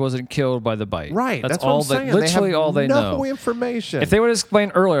that she wasn't killed by the bite. Right. That's all what I'm saying. Literally all they know. No information. If they would have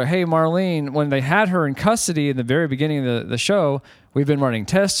explained earlier, hey, Marlene, when they had her in custody in the very beginning of the show, we've been running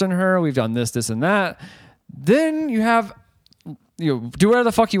tests on her, we've done this, and that. Then you have, do whatever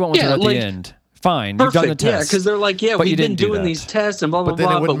the fuck you want with her at the end. Fine, Perfect. you've done the test. Yeah, because they're like, but we've been doing these tests and blah, blah, But then it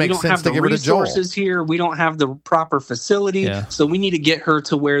blah, wouldn't but we make don't sense have to the give her to Joel. resources here. We don't have the proper facility. Yeah. So we need to get her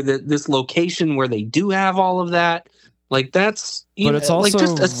to where this location where they do have all of that. Like that's, But it's also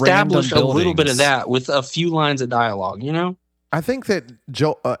just establish a random little bit buildings. of that with a few lines of dialogue, I think that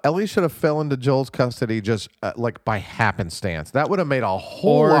Ellie should have fell into Joel's custody just like by happenstance. That would have made a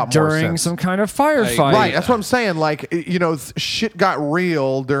whole lot more during sense. some kind of firefight. Right, that's what I'm saying. Like, shit got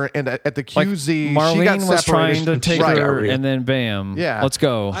real during and at the Like, QZ. she Marlene got was trying to take Right. her, and then bam, Yeah. let's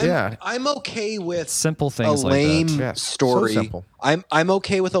go. I'm okay with Simple a things like lame that. Yeah, story. so simple. I'm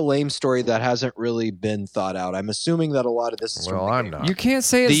okay with a lame story that hasn't really been thought out. I'm assuming that a lot of this is Well, from the I'm game. not. You can't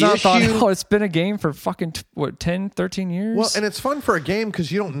say it's The not thought issue- out. It's been a game for fucking 10, 13 years. Well, and it's fun for a game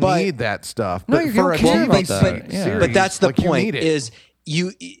because you don't But- need that stuff. No, But you for don't a care TV about that. Yeah. series, But that's the like, you point. need it. Is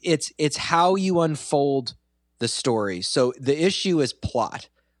it's how you unfold the story. So the issue is plot.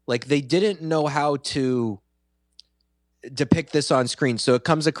 Like they didn't know how to depict this on screen, so it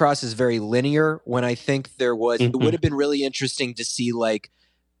comes across as very linear. When I think there was, it would have been really interesting to see like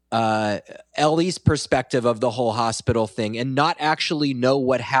Ellie's perspective of the whole hospital thing, and not actually know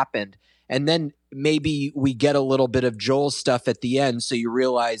what happened, and then maybe we get a little bit of Joel's stuff at the end, so you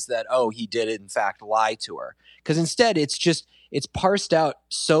realize that he did in fact lie to her. because instead it's parsed out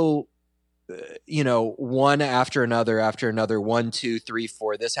so one after another, 1, 2, 3,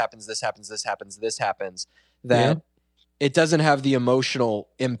 4, this happens, that it doesn't have the emotional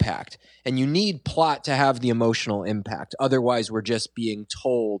impact. And you need plot to have the emotional impact. Otherwise, we're just being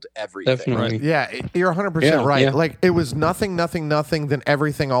told everything. Definitely. Right. Yeah, you're 100% right. Yeah. Like, it was nothing, then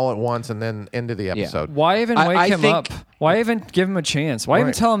everything all at once, and then into the episode. Yeah. Why even wake him up? Why even give him a chance? Why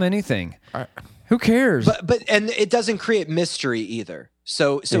even tell him anything? Who cares? And it doesn't create mystery either.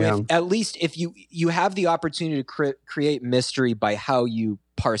 So at least if you have the opportunity to create mystery by how you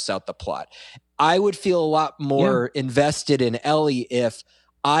parse out the plot, I would feel a lot more invested in Ellie if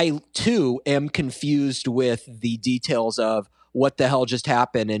I too am confused with the details of what the hell just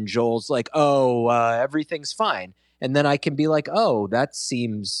happened, and Joel's like, everything's fine. And then I can be like, oh, that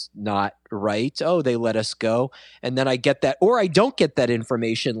seems not right. Oh, they let us go. And then I get that, or I don't get that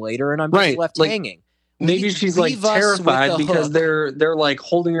information later, and I'm just left hanging. Maybe she's like terrified because they're like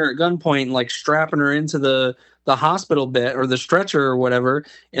holding her at gunpoint and like strapping her into the hospital bed or the stretcher or whatever,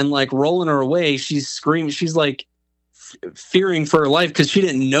 and like rolling her away. She's screaming. She's like fearing for her life because she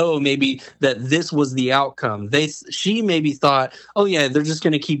didn't know maybe that this was the outcome. She maybe thought, oh yeah, they're just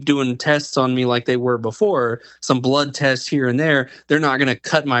going to keep doing tests on me like they were before, some blood tests here and there. They're not going to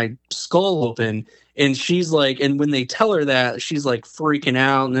cut my skull open. And she's like, and when they tell her that, she's like freaking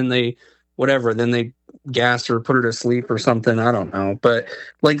out, and then they gas her, put her to sleep or something. I don't know. But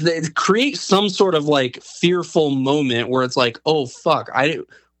like, they create some sort of like fearful moment where it's like, oh fuck,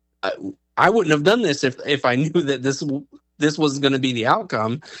 I wouldn't have done this if I knew that this was going to be the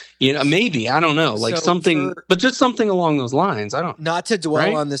outcome. Maybe, I don't know, like but just something along those lines. I don't. Not to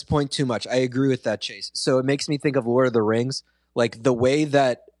dwell on this point too much. I agree with that, Chase. So it makes me think of Lord of the Rings, like the way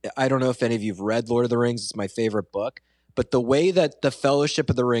that, I don't know if any of you've read Lord of the Rings. It's my favorite book, but the way that the Fellowship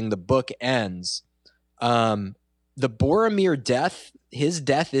of the Ring, the book ends, the Boromir death, his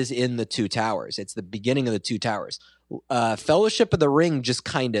death is in the Two Towers. It's the beginning of the Two Towers. Fellowship of the Ring just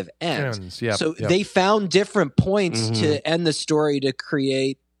kind of ends. They found different points to end the story to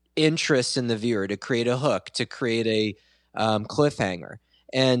create interest in the viewer, to create a hook, to create a cliffhanger.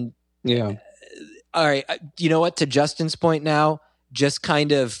 And all right, you know what? To Justin's point now, just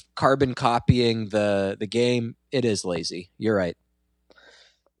kind of carbon copying the game, it is lazy. You're right.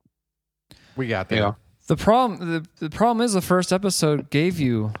 We got there. Yeah. The problem is the first episode gave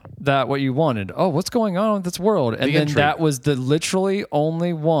you what you wanted. Oh, what's going on with this world? And then that was the literally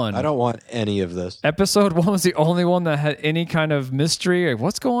only one. I don't want any of this. Episode 1 was the only one that had any kind of mystery. Like,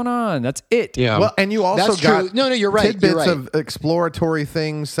 what's going on? That's it. Yeah. Well, and you also got you're right. Tidbits of exploratory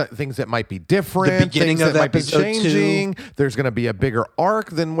things that might be different. The beginning things of that might be episode changing. 2. There's going to be a bigger arc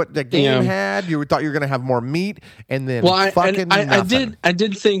than what the game had. You thought you were going to have more meat, and then I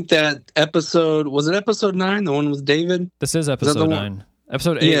did think that episode, was it episode 9, the one with David? This is episode 9.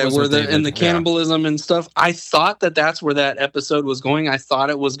 Episode 8 was where with David. And the cannibalism and stuff. I thought that's where that episode was going. I thought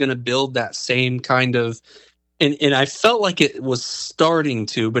it was going to build that same kind of, and I felt like it was starting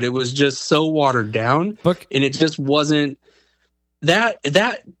to, but it was just so watered down. And it just wasn't.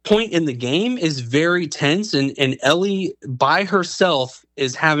 That point in the game is very tense, and Ellie by herself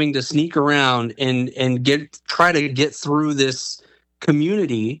is having to sneak around and try to get through this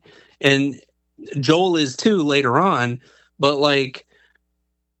community, and Joel is too later on, but like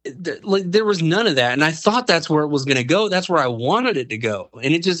there was none of that, and I thought that's where it was going to go. That's where I wanted it to go,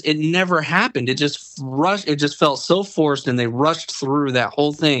 and it never happened. It just rushed. It just felt so forced, and they rushed through that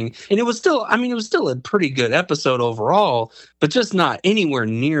whole thing. And it was still a pretty good episode overall, but just not anywhere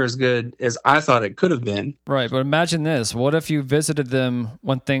near as good as I thought it could have been. Right, but imagine this: what if you visited them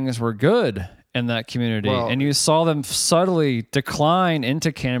when things were good in that community, and you saw them subtly decline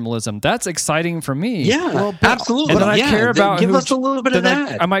into cannibalism? That's exciting for me. Yeah, absolutely. And then I care about give us a little bit of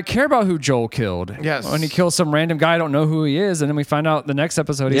that. I might care about who Joel killed. Yes, when he kills some random guy, I don't know who he is, and then we find out the next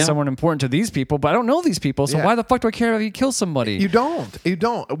episode he's someone important to these people, but I don't know these people. So why the fuck do I care if he kills somebody? You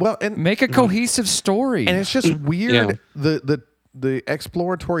don't. Well, and make a cohesive story. And it's just weird. The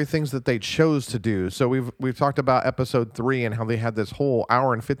exploratory things that they chose to do. So we've talked about episode 3 and how they had this whole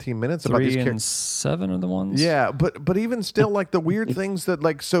hour and 15 minutes about these 3 and 7 are the ones. Yeah, but even still, like the weird things that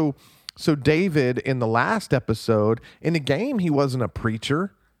like so David in the last episode in the game, he wasn't a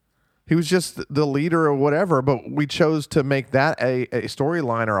preacher. He was just the leader or whatever, but we chose to make that a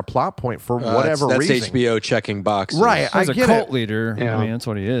storyline or a plot point for whatever reason. That's HBO checking boxes. Right, He's a cult it. leader. Yeah. I mean, that's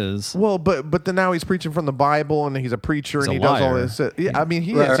what he is. Well, but then now he's preaching from the Bible, and he's a preacher, and he does all this. Yeah, I mean,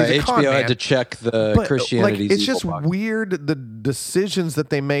 he's a con man. HBO had to check the Christianity. Like, it's just weird the decisions that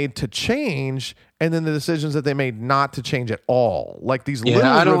they made to change, and then the decisions that they made not to change at all. Like these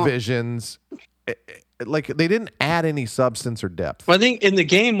little revisions. like they didn't add any substance or depth. I think in the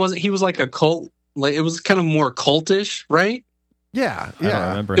game he was like a cult, like it was kind of more cultish, right? Yeah, I don't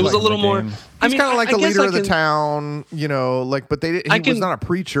remember. It was a him little in the more. game. He's kind of like the guess leader I of the can town, you know. Like, but he was not a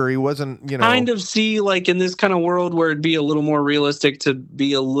preacher. He wasn't, you know. kind of see like in this kind of world where it'd be a little more realistic to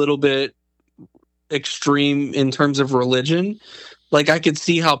be a little bit extreme in terms of religion. Like I could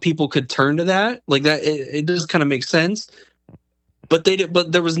see how people could turn to that. Like that, it does kind of make sense. But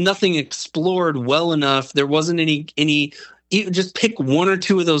there was nothing explored well enough. There wasn't any. Even just pick one or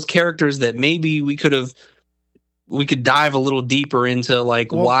two of those characters that maybe we could dive a little deeper into,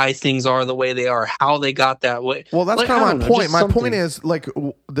 like why things are the way they are, how they got that way. Well, that's like, kind of my point. My point something. is like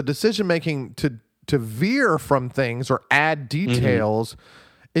the decision making to veer from things or add details.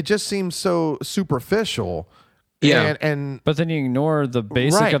 It just seems so superficial. Yeah. and But then you ignore the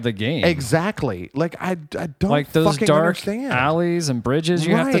basic right, of the game. Exactly. Like I don't Like those fucking dark understand. alleys and bridges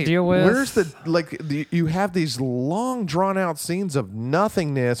you have to Right. deal with. Where's you have these long drawn out scenes of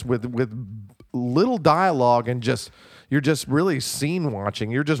nothingness with little dialogue and you're just really scene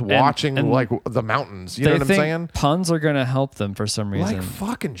watching. You're just watching and like the mountains. You they know what I'm think saying? puns are going to help them for some reason. Like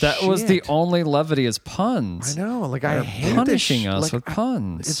fucking that shit. was the only levity is puns. I know. Like I They're hate punishing this. us Like, with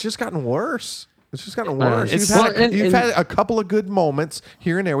puns. It's just gotten worse. It's just gotten worse. It's- You've had a couple of good moments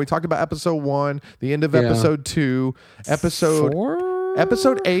here and there. We talked about episode 1, the end of episode 2,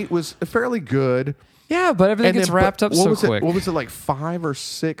 episode 8 was fairly good. Yeah, but everything gets wrapped up what so was quick. What was it, like 5 or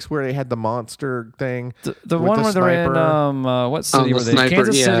 6 where they had the monster thing? The with one the where they're in sniper? what city the were they? sniper,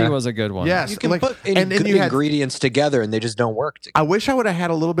 Kansas yeah. City was a good one. Yes, You can like, put and then good you had. ingredients together, and they just don't work together. I wish I would have had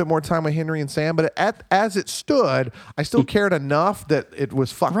a little bit more time with Henry and Sam, but as it stood, I still cared enough that it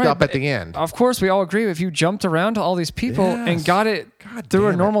was fucked Right, up but at the end. Of course, we all agree. If you jumped around to all these people and Yes. got it God through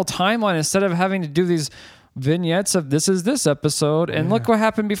a damn it. normal timeline instead of having to do these vignettes of this is this episode and look what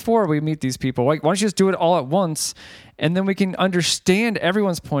happened before we meet these people. Like, why don't you just do it all at once and then we can understand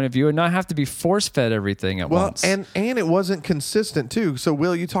everyone's point of view and not have to be force fed everything at once. And it wasn't consistent too. So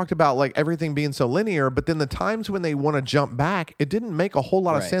Will, you talked about like everything being so linear, but then the times when they want to jump back, it didn't make a whole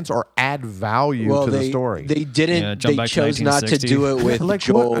lot of Right. sense or add value to the story. They didn't. Yeah, jump they back to chose not to 1960. do it with Like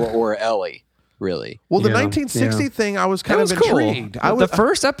Joel what? or Ellie. Really. Well, the Yeah, 1960 thing, I was That kind was of cool. intrigued. The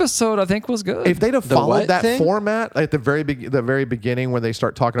first episode, I think, was good. if they'd have The followed what that thing? format at the very beginning when they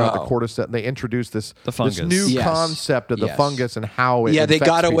start talking about the Oh. cordyceps, they introduced this fungus. new Yes. concept of the Yes. fungus and how it Yeah, they infects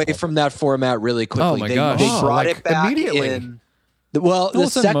got away people. from that format really quickly. Oh my they, gosh. They Oh, brought like, it back immediately. in. The was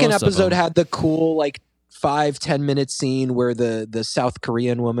in second most of episode them. had the cool 5-10 minute scene where the South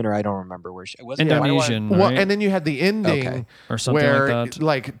Korean woman, or I don't remember where she was. Indonesian, Well, right? and then you had the ending Okay. Or something where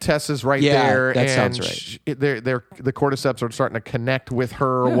like that. Tess is right Yeah, there, that and sounds right. they're the cordyceps are starting to connect with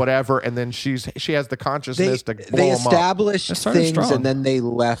her or whatever, and then she has the consciousness to blow they them up. established They started things strong. and then they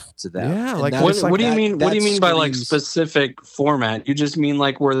left them. Yeah, And like, that- What, It's like what do you that- mean? What do you that mean by like screams- specific format? You just mean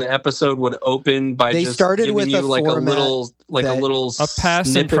like where the episode would open by They just started giving with you a like a format little A past and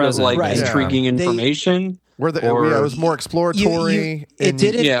snippet of present, like Right. intriguing Yeah. information. Where it was more exploratory. It and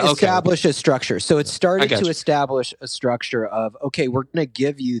didn't Yeah, okay. establish a structure. So it I started got to you. establish a structure of, okay, we're going to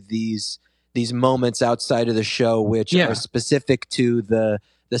give you these moments outside of the show which Yeah. are specific to the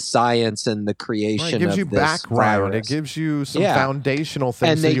science and the creation Right, it gives of you this background. virus. It gives you some Yeah. foundational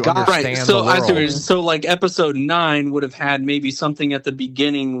things And so they you got- understand Right. So the I see what you're- world. so like episode 9 would have had maybe something at the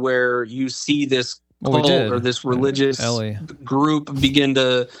beginning where you see this Well, we cult did. or this religious Ellie. group begin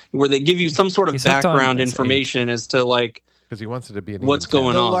to where they give you some sort of He's hooked on- background it's information as to like Because he wants it to be an what's even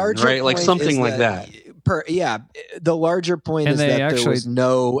going ten. on, larger right? Like point something is like that. the larger point And is they that there actually- was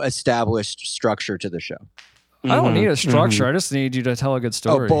no established structure to the show. I don't Mhm. need a structure. I just need you to tell a good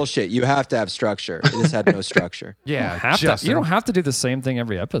story. Oh, bullshit. You have to have structure. This had no structure. Yeah, You don't have to do the same thing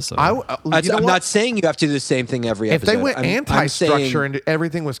every episode. you know I'm what? not saying you have to do the same thing every If episode. they went I'm anti-structure saying- and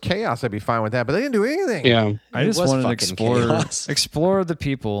everything was chaos, I'd be fine with that. But they didn't do anything. Yeah. I It just was wanted to fucking explore chaos. explore the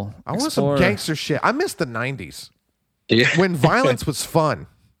people. I want Explore- some gangster shit. I miss the 90s Yeah. when violence was fun.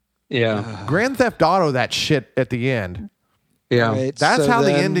 Yeah. Grand Theft Auto, that shit at the end. Yeah. Right, That's so how the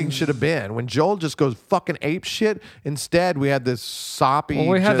then- ending should have been. When Joel just goes fucking ape shit. Instead, we had this soppy. Well,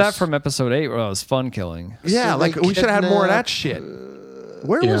 we had that just- from episode 8 where it was fun killing. Yeah, So like they we should have had more of that kidnapped, shit.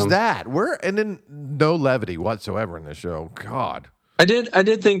 Where was Yeah. that? Where and then no levity whatsoever in the show. God. I did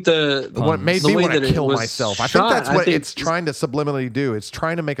think What made The me way want to that it kill was myself. I think shot, that's I what think- it's trying to subliminally do. It's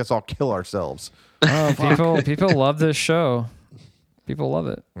trying to make us all kill ourselves. Oh, people love this show. People love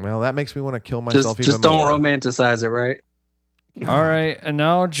it. Well, that makes me want to kill myself even just don't more. romanticize it, right? All right, and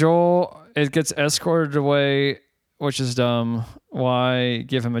now Joel it gets escorted away, which is dumb. Why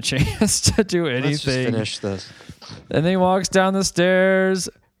give him a chance to do anything? Let's just finish this. And then he walks down the stairs.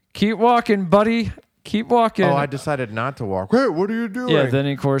 Keep walking, buddy. Keep walking. Oh, I decided not to walk. Hey, what are you doing? Yeah, then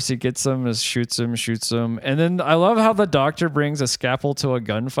of course he gets him, shoots him. And then I love how the doctor brings a scalpel to a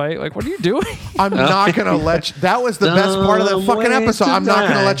gunfight. Like, what are you doing? I'm not going to let you. That was the best part of the fucking episode. I'm not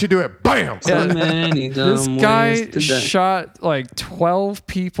going to let you do it. Bam! So many This dumb guy ways to die. shot like 12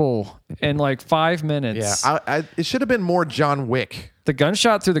 people in like 5 minutes. Yeah, it should have been more John Wick. The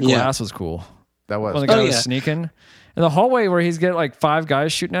gunshot through the Yeah. glass was cool. That was. When the guy Oh, was yeah. sneaking. In the hallway where he's getting like 5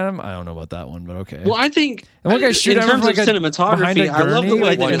 guys shooting at him. I don't know about that one, but okay. Well, I think And one guy in shoot at him terms from of like behind cinematography, a I love the gurney, way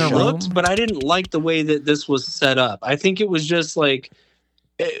like, that in it a looked, room. but I didn't like the way that this was set up. I think it was just like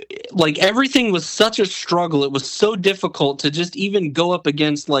everything was such a struggle. It was so difficult to just even go up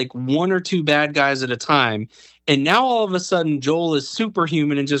against like 1 or 2 bad guys at a time. And now all of a sudden, Joel is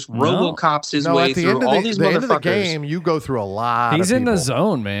superhuman and just RoboCops his way at the through end of all the, these the end of the motherfuckers. game, you go through a lot. He's of in the people.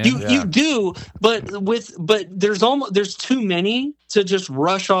 zone, man. You do, but there's too many to just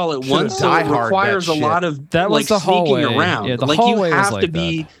rush all at Should've once. So Die it Hard requires that a shit. lot of That was like the sneaking hallway. around. Yeah, the like hallway you was have like to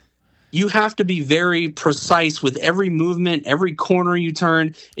be. You have to be very precise with every movement, every corner you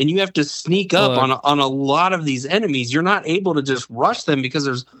turn, and you have to sneak up Look. on a lot of these enemies. You're not able to just rush them because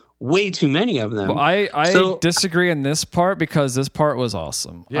there's way too many of them. Well, I So- disagree in this part because this part was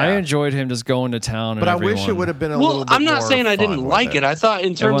awesome. Yeah. I enjoyed him just going to town. But and I wish it everyone- would have been a little Well, bit I'm not more saying I fun didn't with like it. I thought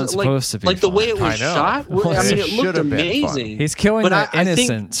in terms wasn't of supposed to be like the fun. way it was I know. shot. Well, I mean, it it looked should've been fun. amazing. He's killing But the I think-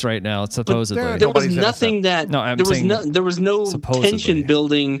 innocents right now, supposedly. there- There was Nobody's nothing that No, I'm there was saying there was no supposedly. tension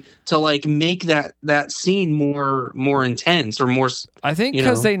building to like make that scene more intense or more. I think you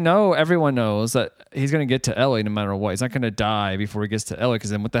because know. they know, everyone knows that he's going to get to Ellie no matter what. He's not going to die before he gets to Ellie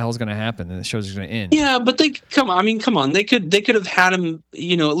because then what the hell is going to happen? And the show's going to end. Yeah, but come on. They could have had him,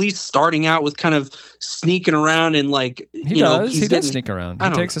 at least starting out with kind of sneaking around and like He you know, does. he's He does getting- sneak around. I He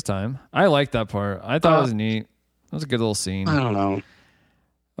don't takes his time. I like that part. I thought it was neat. It was a good little scene. I don't know.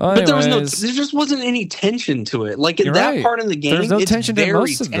 Well, But there anyways, just wasn't any tension to it. Like in you're that right. part of the game, There's no it's tension to very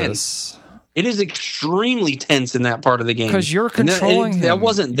most of tense. this. It is extremely tense in that part of the game Because you're And that- controlling him. That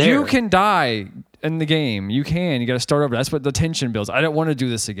wasn't there. You can die in the game. You can. You got to start over. That's what the tension builds. I don't want to do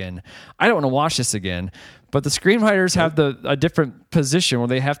this again. I don't want to watch this again. But the screenwriters have a different position where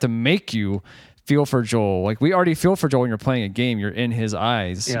they have to make you feel for Joel. Like we already feel for Joel when you're playing a game. You're in his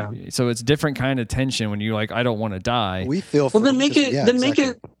eyes. Yeah. So it's different kind of tension when you like, I don't want to die. We feel. Well, then make it. Make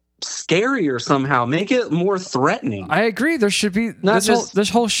it scarier somehow. Make it more threatening. I agree. There should be Not this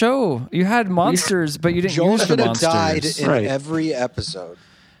whole show. You had monsters, but you didn't Joel use the should have monsters. died in Right. every episode,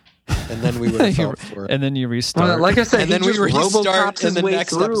 and then we would have felt for it. And then you restart. Like I said, And then he we just restart RoboCops in his the way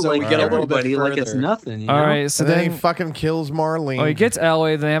next through, episode. like We get a little bit everybody, like it's further. nothing. All right, so and then then he fucking kills Marlene. he gets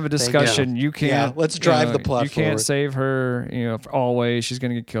Ellie. Then they have a discussion. You can't. Yeah, let's drive the plot You can't forward. save her. For always. She's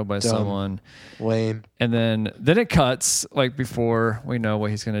gonna get killed by Dumb. someone. Lame. And then it cuts like before we know what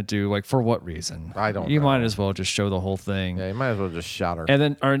he's gonna do. Like for what reason? I don't You know. might as well just show the whole thing. Yeah, you might as well just shot her. And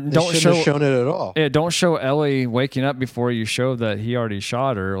then or They don't shouldn't show. have shown it at all. Yeah, don't show Ellie waking up before you show that he already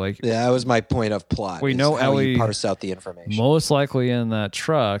shot her. Like Yeah, that was my point of plot. We is know how you Ellie parse out the information. most likely in that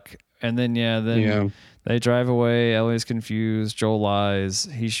truck. And then Yeah. they drive away. Ellie's confused. Joel lies.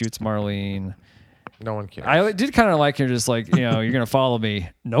 He shoots Marlene. No one cares. I did kind of like you're just like, you're going to follow me.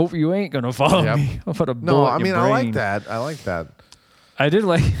 Nope, you ain't going to follow Yep. me. I'll put a no, bullet I in mean your I like brain. that. I like that. I did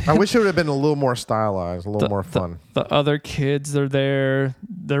like I wish it would have been a little more stylized, a little more fun. the other kids. They're there.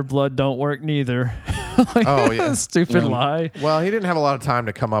 Their blood don't work neither. Like, Oh, yeah. stupid lie. Well, he didn't have a lot of time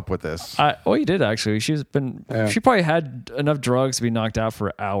to come up with this. He did actually. She probably had enough drugs to be knocked out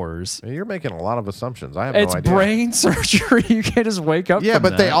for hours. You're making a lot of assumptions. I have It's no idea. brain surgery. You can't just wake up. Yeah, from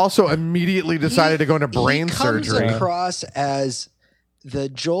but they that. also immediately decided to go into brain he comes surgery. across as the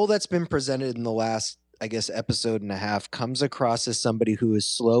Joel that's been presented in the last, I guess, episode and a half comes across as somebody who is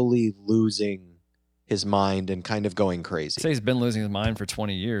slowly losing his mind and kind of going crazy. say he's been losing his mind for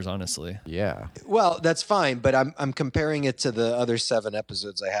 20 years. Honestly, Yeah. Well, that's fine, but I'm comparing it to the other 7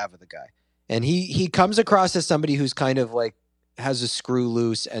 episodes I have of the guy. And he comes across as somebody who's kind of like has a screw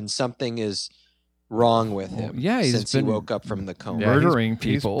loose and something is wrong with him. yeah, he's since he been woke up from the coma. Yeah, he's- Murdering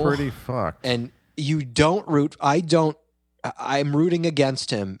people. He's pretty fucked. And you don't root I'm rooting against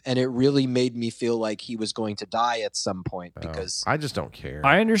him, and it really made me feel like he was going to die at some point because I just don't care.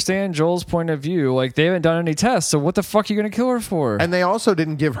 I understand Joel's point of view. Like they haven't done any tests, so what the fuck are you gonna kill her for? and they also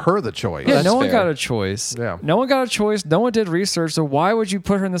didn't give her the choice. yeah, that's no one fair. got a choice. Yeah. No one got a choice. No one did research. So why would you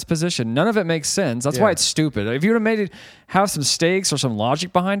put her in this position? None of it makes sense. That's why Yeah. it's stupid. If you would have have some stakes or some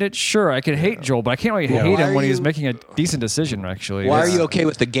logic behind it, sure, I could hate Joel, but I can't really hate him when he's making a decent decision, actually. Why are you okay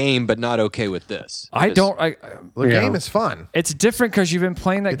with the game but not okay with this? The game is fun. It's different because you've been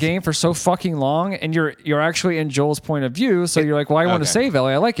playing that game for so fucking long, and you're actually in Joel's point of view, so you're like, well, I want to save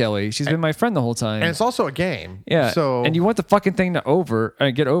Ellie. I like Ellie. She's been my friend the whole time. And it's also a game. Yeah. So and you want the fucking thing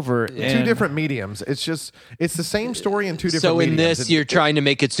to get over. two different mediums. It's the same story in two different So in mediums. this, you're trying to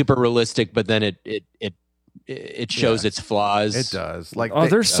make it super realistic, but then it shows its flaws. It does. Like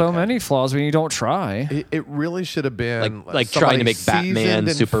there's so many flaws when you don't try. It really should have been like trying to make Batman seasoned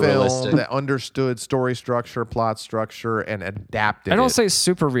in super film realistic. that understood story structure, plot structure, and adapted. I don't it. say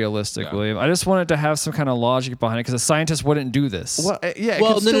super realistic, William. I just wanted to have some kind of logic behind it because a scientist wouldn't do this. Well, yeah. It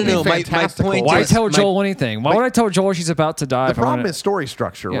Well, can no, still no, no. be My fantastical. point Why is- tell Joel anything? Why would I tell Joel she's about to die? The if I'm problem gonna- is story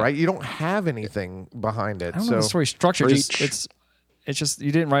structure, Yeah. right? You don't have anything behind it. I don't so know the story structure. Preach. It's just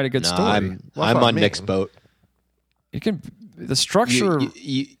you didn't write a good No, story. I'm what I on mean. Nick's boat. You can the structure.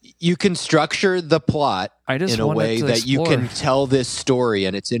 You can structure the plot I just in a wanted way to that you can explore. tell this story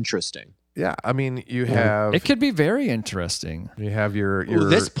and it's interesting. yeah, I mean, you have It could be very interesting. your Ooh,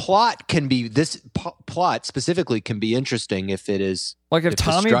 this plot plot specifically can be interesting if it is Like if the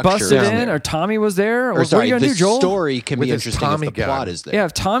Tommy structure busted is in there. or Tommy was there, Or what are sorry, you gonna the do, Joel? story can With be his interesting if Tommy the gun. plot is there. Yeah,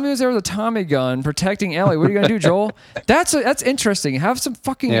 if Tommy was there with a Tommy gun protecting Ellie, what are you gonna do, Joel? That's interesting. Have some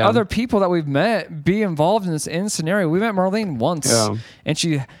fucking other people that we've met be involved in this scenario. We met Marlene once, and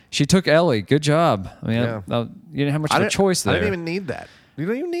she took Ellie. Good job. I mean, you didn't have much of a choice there. I didn't even need that. You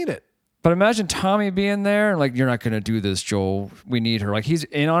don't even need it. But imagine Tommy being there and like, you're not going to do this, Joel. We need her. Like he's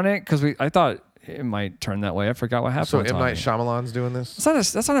in on it because I thought it might turn that way. I forgot what happened. So with M. Tommy. Night Shyamalan's doing this?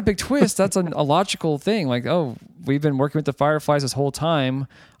 That's not a big twist. That's a logical thing. Like, oh, we've been working with the Fireflies this whole time.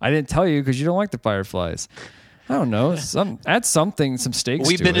 I didn't tell you because you don't like the Fireflies. I don't know. Add something, some stakes.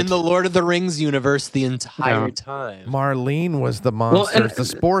 We've to been it. in the Lord of the Rings universe the entire time. Marlene was the monster. The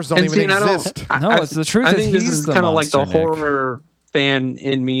spores don't even exist. No, it's the truth. I think this he's is the kind of like the monster, Nick. horror fan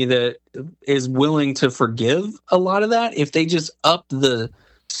in me that is willing to forgive a lot of that if they just up the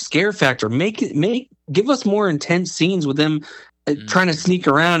scare factor, give us more intense scenes with them trying to sneak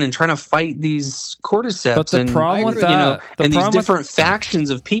around and trying to fight these cordyceps. But the problem with that, and these different factions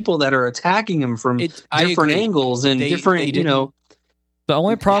of people that are attacking him from different angles and different, The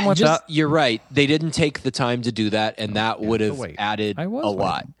only problem with that, you're right. They didn't take the time to do that, and that would have added a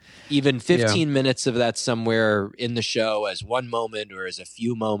lot. Even 15 minutes of that somewhere in the show as one moment or as a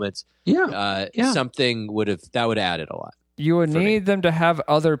few moments, something would have added a lot. you would need them to have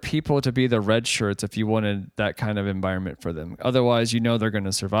other people to be the red shirts if you wanted that kind of environment for them. Otherwise, they're going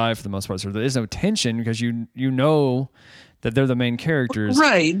to survive for the most part. So there is no tension because you know that they're the main characters.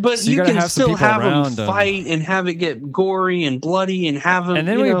 Right, but so you can still have them them fight and have it get gory and bloody and have them. And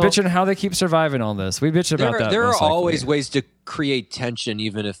then we bitch on how they keep surviving all this. We bitch about that. There are always ways to create tension,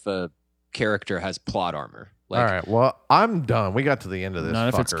 even if a character has plot armor. All right, well, I'm done. We got to the end of this.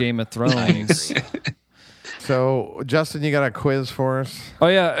 Not if it's fucker. Game of Thrones. So, Justin, you got a quiz for us? Oh,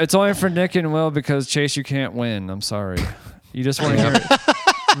 yeah. It's only for Nick and Will because, Chase, you can't win. I'm sorry. You just want to hear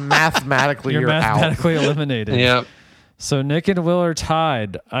Mathematically, You're mathematically out. eliminated. Yeah. So Nick and Will are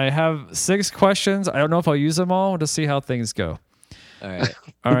tied. I have 6 questions. I don't know if I'll use them all to see how things go. All right.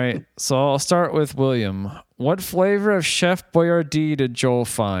 All right. So I'll start with William. What flavor of Chef Boyardee did Joel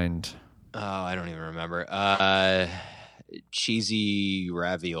find? Oh, I don't even remember. Cheesy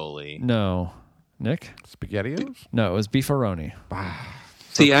ravioli. No. Nick? SpaghettiOs? No, it was beefaroni.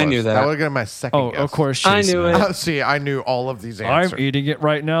 See, I knew That that. would have been my second Oh, guess. of course. I Chase knew knew. it. See, I knew all of these answers. I'm eating it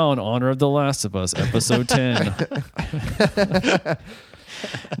right now in honor of The Last of Us, episode 10.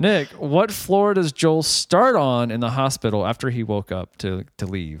 Nick, what floor does Joel start on in the hospital after he woke up to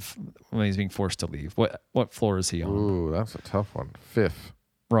leave, when he's being forced to leave? What floor is he on? Ooh, that's a tough one. 5th.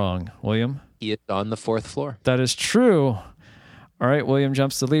 Wrong. William? He is on the 4th floor. That is true. All right, William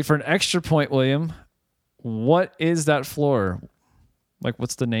jumps to lead for an extra point, William. What is that floor? Like,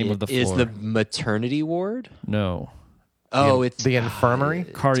 what's the name of the floor? Is the maternity ward? No. Oh, it's the infirmary?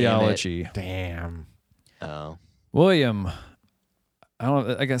 Cardiology. Damn. Oh. William.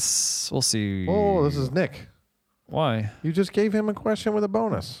 I guess we'll see. Oh, this is Nick. Why? You just gave him a question with a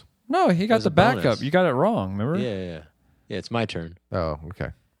bonus. No, he got There's the a backup. bonus. You got it wrong, remember? Yeah. It's my turn. Oh, okay.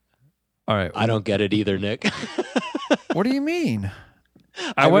 All right. I don't get it either, Nick. What do you mean?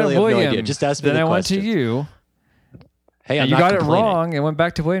 I went really have no William. idea. Just ask me then the I went to questions. you. Hey, I'm And you not got it complaining. wrong and went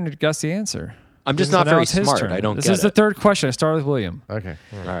back to William to guess the answer. I'm just So not now very it's his smart. turn. I don't This get is the it. third question. I started with William. Okay.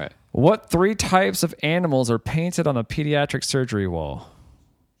 All right. What 3 types of animals are painted on the pediatric surgery wall?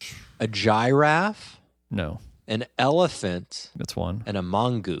 A giraffe, No. an elephant, That's one. and a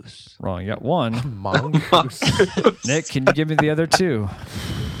mongoose. Wrong. You got one. Mongoose. Nick, can you give me the other two?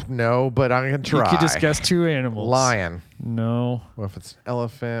 No, but I'm gonna try. You could just guess two animals. Lion. No. What if it's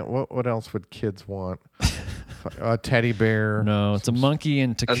elephant? What else would kids want? A teddy bear. No, it's a monkey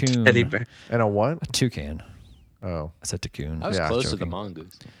and A toucan. teddy bear. And a what? A toucan. Oh, I said toucan. I was Yeah, close to the joking.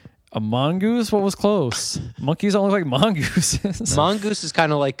 mongoose. A mongoose? What was close? Monkeys don't look like mongooses. Mongoose is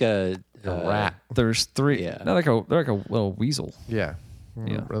kind of like a rat. There's three. Yeah. They're like a little weasel. Yeah.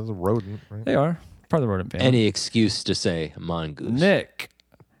 Yeah. That's a rodent, right? They are. Part of the rodent family. Any excuse to say mongoose. Nick,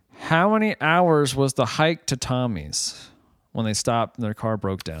 how many hours was the hike to Tommy's when they stopped and their car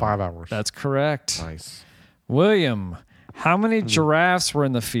broke down? 5 hours. That's correct. nice. William, how many giraffes were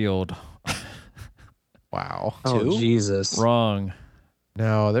in the field? Wow. Oh, Two? Jesus. Wrong.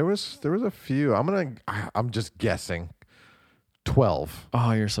 No, there was a few. I'm just guessing. 12.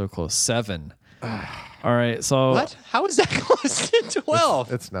 Oh, you're so close. 7. All right, so What? How is that close to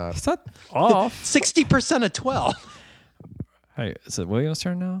 12? It's not. it's not off. 60% of 12. Hey, is it William's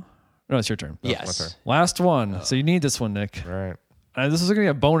turn now? No, it's your turn. Yes. Last one. So you need this one, Nick. All right. This is going to be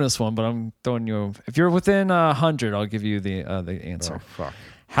a bonus one, but I'm throwing you. If you're within 100, I'll give you the Oh, answer. fuck.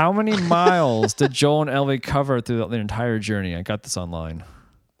 How many miles did Joel and Ellie cover through the entire journey? I got this online.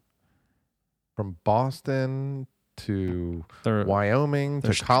 From Boston to They're- Wyoming to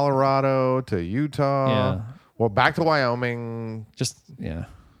there's- Colorado to Utah. Yeah. Well, back to Wyoming. Just yeah.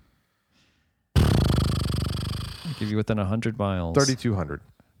 I'll give you within 100 miles. 3,200.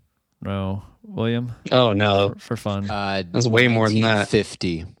 No, William, Oh, no. for fun. That's way more than that.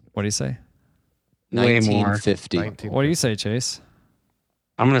 50. What do you say? Way more. 1950. 19. What do you say, Chase?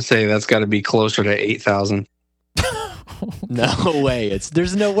 I'm going to say that's got to be closer to 8,000. No way.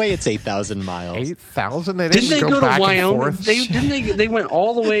 There's no way it's 8,000 miles. 8,000? They Didn't didn't they go to back and Wyoming? forth? They went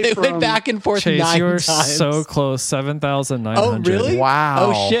all the way They from. went back and forth Chase, 9 you were times. so close. 7,900. Oh, really?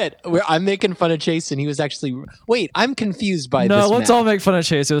 Wow. Oh, shit. I'm making fun of Chase, and he was actually. Wait, I'm confused by No, this. let's math. all make fun of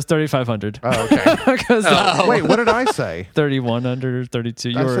Chase. It was 3,500. Oh, okay. Because Wait, what did I say? 31 under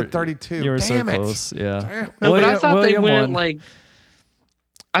 32. You I were said 32. You were Damn so it. close. Yeah. Damn. No, but I thought William they went won. like.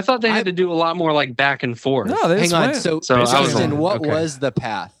 I thought they had to do a lot more like back and forth. No, they Hang just on. went. So, So I was Justin, wrong. what Okay. was the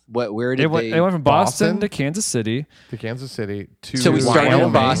path? Where They did went from Boston Boston? to Kansas City To Kansas City to So we started Wyoming.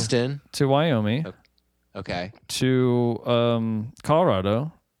 in Boston. to Wyoming Okay. to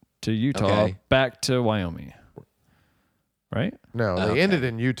Colorado to Utah Okay. back to Wyoming. Right? No, they Okay. ended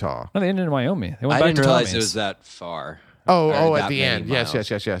in Utah. No, they ended in Wyoming. They went I back didn't to realize Tommy's. it was that far. Oh, Or at that the many end. Yes.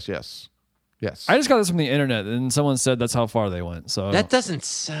 miles. Yes. I just got this from the internet, and someone said that's how far they went. So That doesn't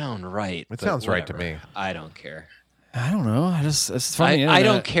sound right. It but sounds right to whatever. me. I don't care. I don't know. It's funny. I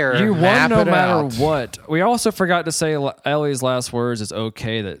don't care. You won Map no it matter out. what. We also forgot to say Ellie's last words. It's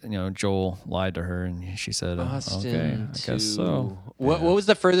okay that Joel lied to her, and she said, Boston "Okay, I to... guess so." What was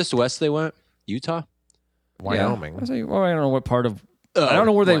the furthest west they went? Utah? Wyoming. Yeah. I was like, well, I don't know what part of. I don't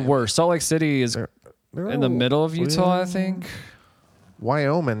know where they Wyoming. were. Salt Lake City is They're in the all- middle of Utah, I think.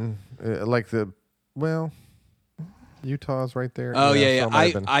 Wyoming, Utah's right there. Oh so yeah. it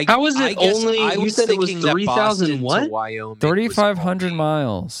might have been. How was it I guess only- I you was said it was thinking that 3,000 Boston to what? Wyoming was 3,500 only-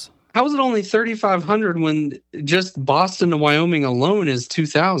 miles. How is it only 3,500 when just Boston to Wyoming alone is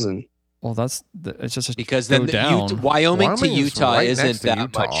 2,000? Well, it's just a Because go then down. Wyoming to Wyoming is Utah right next isn't to that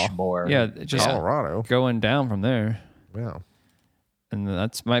Utah. much more. Yeah, just Colorado. going down from there, Yeah. and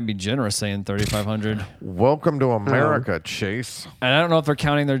that might be generous saying 3,500. Welcome to America, Chase. And I don't know if they're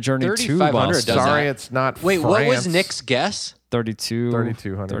counting their journey to 3,500 Boston. does Sorry, that- it's not. Wait, what was France. Nick's guess? 32,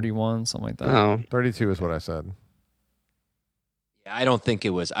 3,200. 31, something like that. Oh, 32 is what I said. Yeah, I don't think it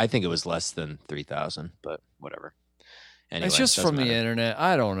was. I think it was less than 3,000, but whatever. Anyway, It's just doesn't from the matter. internet.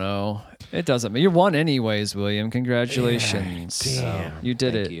 I don't know. It doesn't matter. You won anyways, William. Congratulations. Damn. You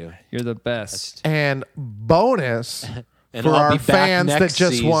did Thank it. you. You're the best. And bonus And for I'll our be back fans that next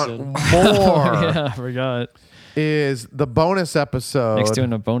just season. want more Yeah, I forgot. is the bonus episode Nick's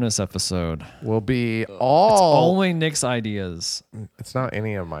doing a bonus episode. will be It's all. only Nick's ideas. It's not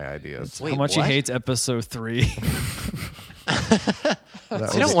any of my ideas. How Wait, much what? he hates episode 3.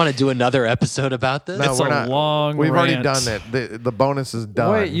 That I don't want to do another episode about this. No, It's we're a not. long We've already rant. done it. The bonus is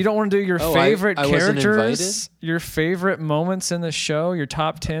done. Wait, you don't want to do your Oh, favorite I wasn't characters? Your favorite moments in the show? Your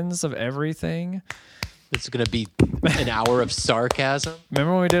top 10s of everything? It's going to be an hour of sarcasm.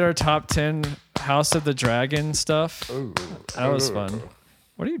 Remember when we did our top 10 House of the Dragon stuff? That was fun.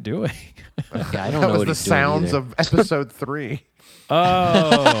 What are you doing? Yeah, I don't That know was what the he's doing sounds either. of episode 3.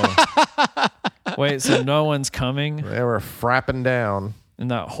 Oh. Wait, so no one's coming They were frapping down. in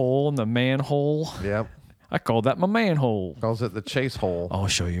that hole, in the manhole? Yep. I call that my manhole. Calls it the chase hole. I'll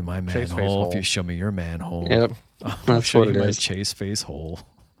show you my Chase face manhole if hole. you show me your manhole. Yep. I'll That's show what you it my is. chase face hole.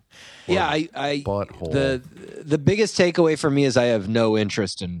 Yeah, I Butthole. the biggest takeaway for me is I have no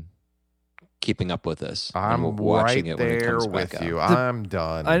interest in keeping up with this. I'm and watching right it when it there comes back with out. you. I'm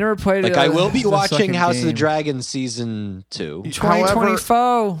done. I never played Like it. I will be watching second House of the game. Dragon season 2. However,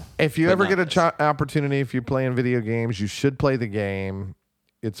 2024. if you But ever not get a this. opportunity, if you're playing video games, you should play the game.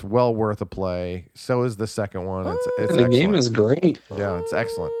 It's well worth a play. So is the second one. It's The excellent. game is great. Yeah, it's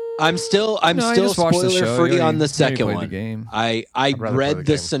excellent. I'm still No, you still just watched the spoiler show. free You on the already second played one. The game. I rather play read the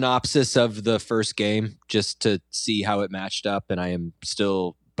the game. synopsis of the first game just to see how it matched up, and I'm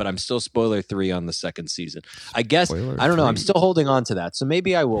still spoiler 3 on the second season. I guess Spoiler I don't know. I'm 3. still holding on to that, so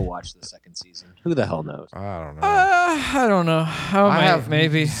maybe I will watch the second season. Who the hell knows? I don't know. I don't know. I have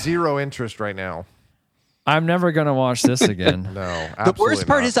maybe. zero interest right now. I'm never gonna watch this again. No, The worst absolutely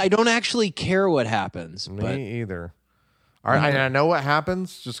part not. is I don't actually care what happens. But Me either. All right, I know what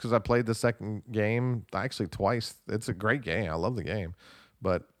happens just because I played the second game actually twice. It's a great game. I love the game,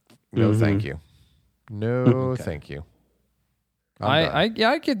 but no, thank you. No, thank you. I'm done.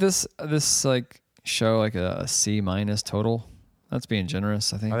 I give this like show like a C- total. That's being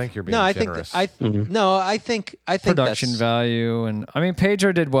generous. I think. I think you're being no, I generous. think I think Production that's, value and I mean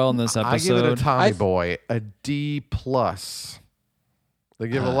Pedro did well in this I episode. give it a Tommy I- Boy a D plus. They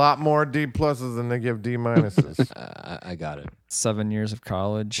give a lot more D pluses than they give D minuses. I got it. 7 years of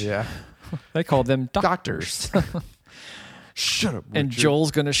college. Yeah, They called them doctors. shut up. And Richard.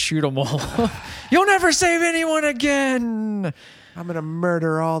 Joel's gonna shoot them all. You'll never save anyone again. I'm gonna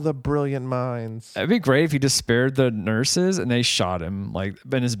murder all the brilliant minds. It'd be great if he just spared the nurses and they shot him like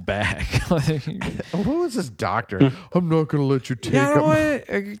in his back. Who is this doctor? I'm not gonna let you take Yeah,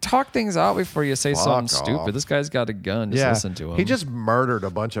 him. talk things out before you say something Fuck stupid. off. This guy's got a gun. Just listen to him. He just murdered a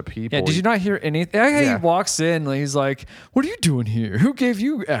bunch of people. Yeah, did you not hear anything? He Yeah. walks in, and he's like, "What are you doing here? Who gave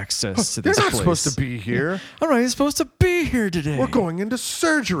you access to You're this not place?" supposed to be here. I'm not even supposed to be here today. We're going into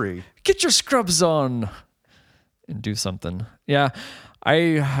surgery. Get your scrubs on and do something. Yeah,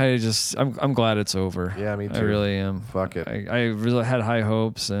 I'm glad it's over. Yeah, me I too. really am. Fuck it. I really had high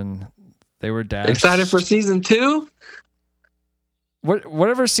hopes, and they were dashed. Excited for season 2?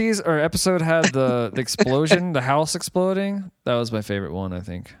 Whatever season or episode had the explosion, the house exploding. That was my favorite one, I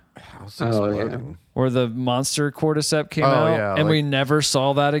think. House Oh, exploding. Where the monster cordyceps came Oh, out, yeah, and like- we never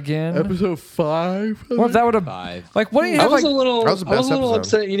saw that again. Episode 5. Well, that would have 5. like what do you I have was like a little, That was the I was best a little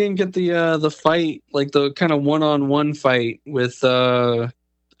episode. upset you didn't get the fight, like the kind of one-on-one fight with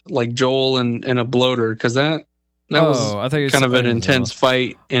like Joel and a bloater, because that was I think it's kind of an something intense else.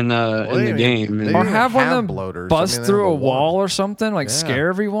 fight in the game. They And Or didn't have one of them bloaters. bust I mean, they through have a one. wall or something, like Yeah. scare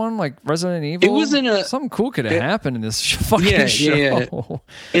everyone, like Resident Evil. was in a- something cool could have it- happened in this fucking Yeah, show. yeah.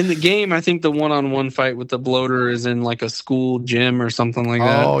 in the game, I think the one-on-one fight with the bloater is in like a school gym or something like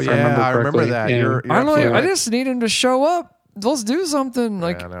that. Oh, if yeah. I remember correctly. that. Yeah. You're I don't know. absolutely I right. just need him to show up. Let's do something.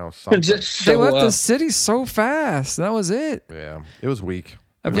 Like Yeah, I know, something. Just they show left the up. city so fast. That was it. Yeah, it was weak.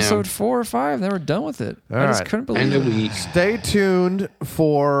 Episode 4 or 5, they were done with it. All I just right. couldn't End believe of it. week. Stay tuned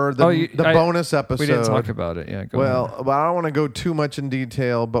for the bonus episode. We didn't talk about it. Yeah, go Well, ahead. but I don't want to go too much in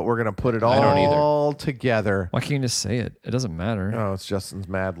detail, but we're going to put it I don't either. all together. Why can't you just say it? It doesn't matter. Oh, it's Justin's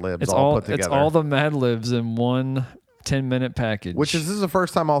Mad Libs it's all all put together. it's all the Mad Libs in one 10-minute package. Which is this is the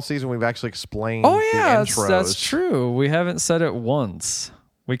first time all season we've actually explained oh yeah, the intros. that's true. We haven't said it once.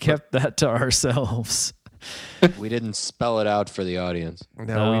 We kept that to ourselves. We didn't spell it out for the audience.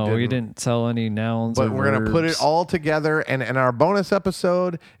 No, we didn't tell any nouns. But or we're going to put it verbs. all together, and our bonus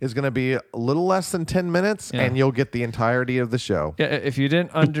episode is going to be a little less than 10 minutes, Yeah. and you'll get the entirety of the show. Yeah, if you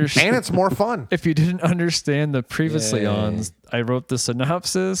didn't understand, And it's more fun. if you didn't understand the previously Yay. ons, I wrote the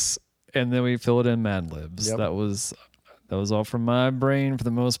synopsis and then we filled in Mad Libs. Yep. That was all from my brain for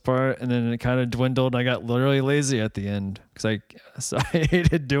the most part, and then it kind of dwindled. I got literally lazy at the end because I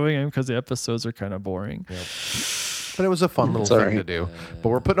hated doing them because the episodes are kind of boring. But it was a fun little Sorry. thing to do. But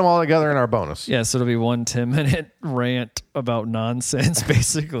we're putting them all together in our bonus. Yeah, so it'll be one 10-minute rant about nonsense.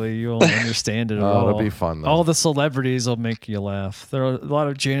 Basically, you won't understand it at all. It'll be fun, though. All the celebrities will make you laugh. There are a lot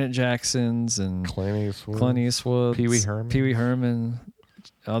of Janet Jacksons and Clint Eastwood. Clint Eastwood, Pee Wee Herman.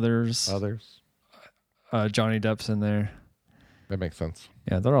 others. Johnny Depp's in there. That makes sense.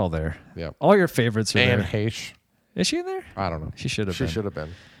 Yeah, they're all there. Yep. All your favorites are Anne there. Heche. Is she in there? I don't know. She should have She been. should have been.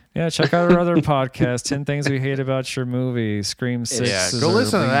 Yeah, check out our other podcast, 10 Things We Hate About Your Movie, Scream 6. Yeah, is go our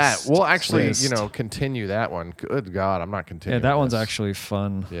listen to that. least We'll actually, list. continue that one. Good God, I'm not Yeah, continuing. that one's this. actually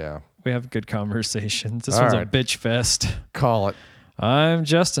fun. Yeah. We have good conversations. This All one's right. a bitch fest. Call it. I'm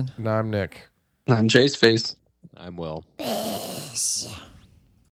Justin. No, I'm Nick. I'm Jay's face. I'm Will. Peace.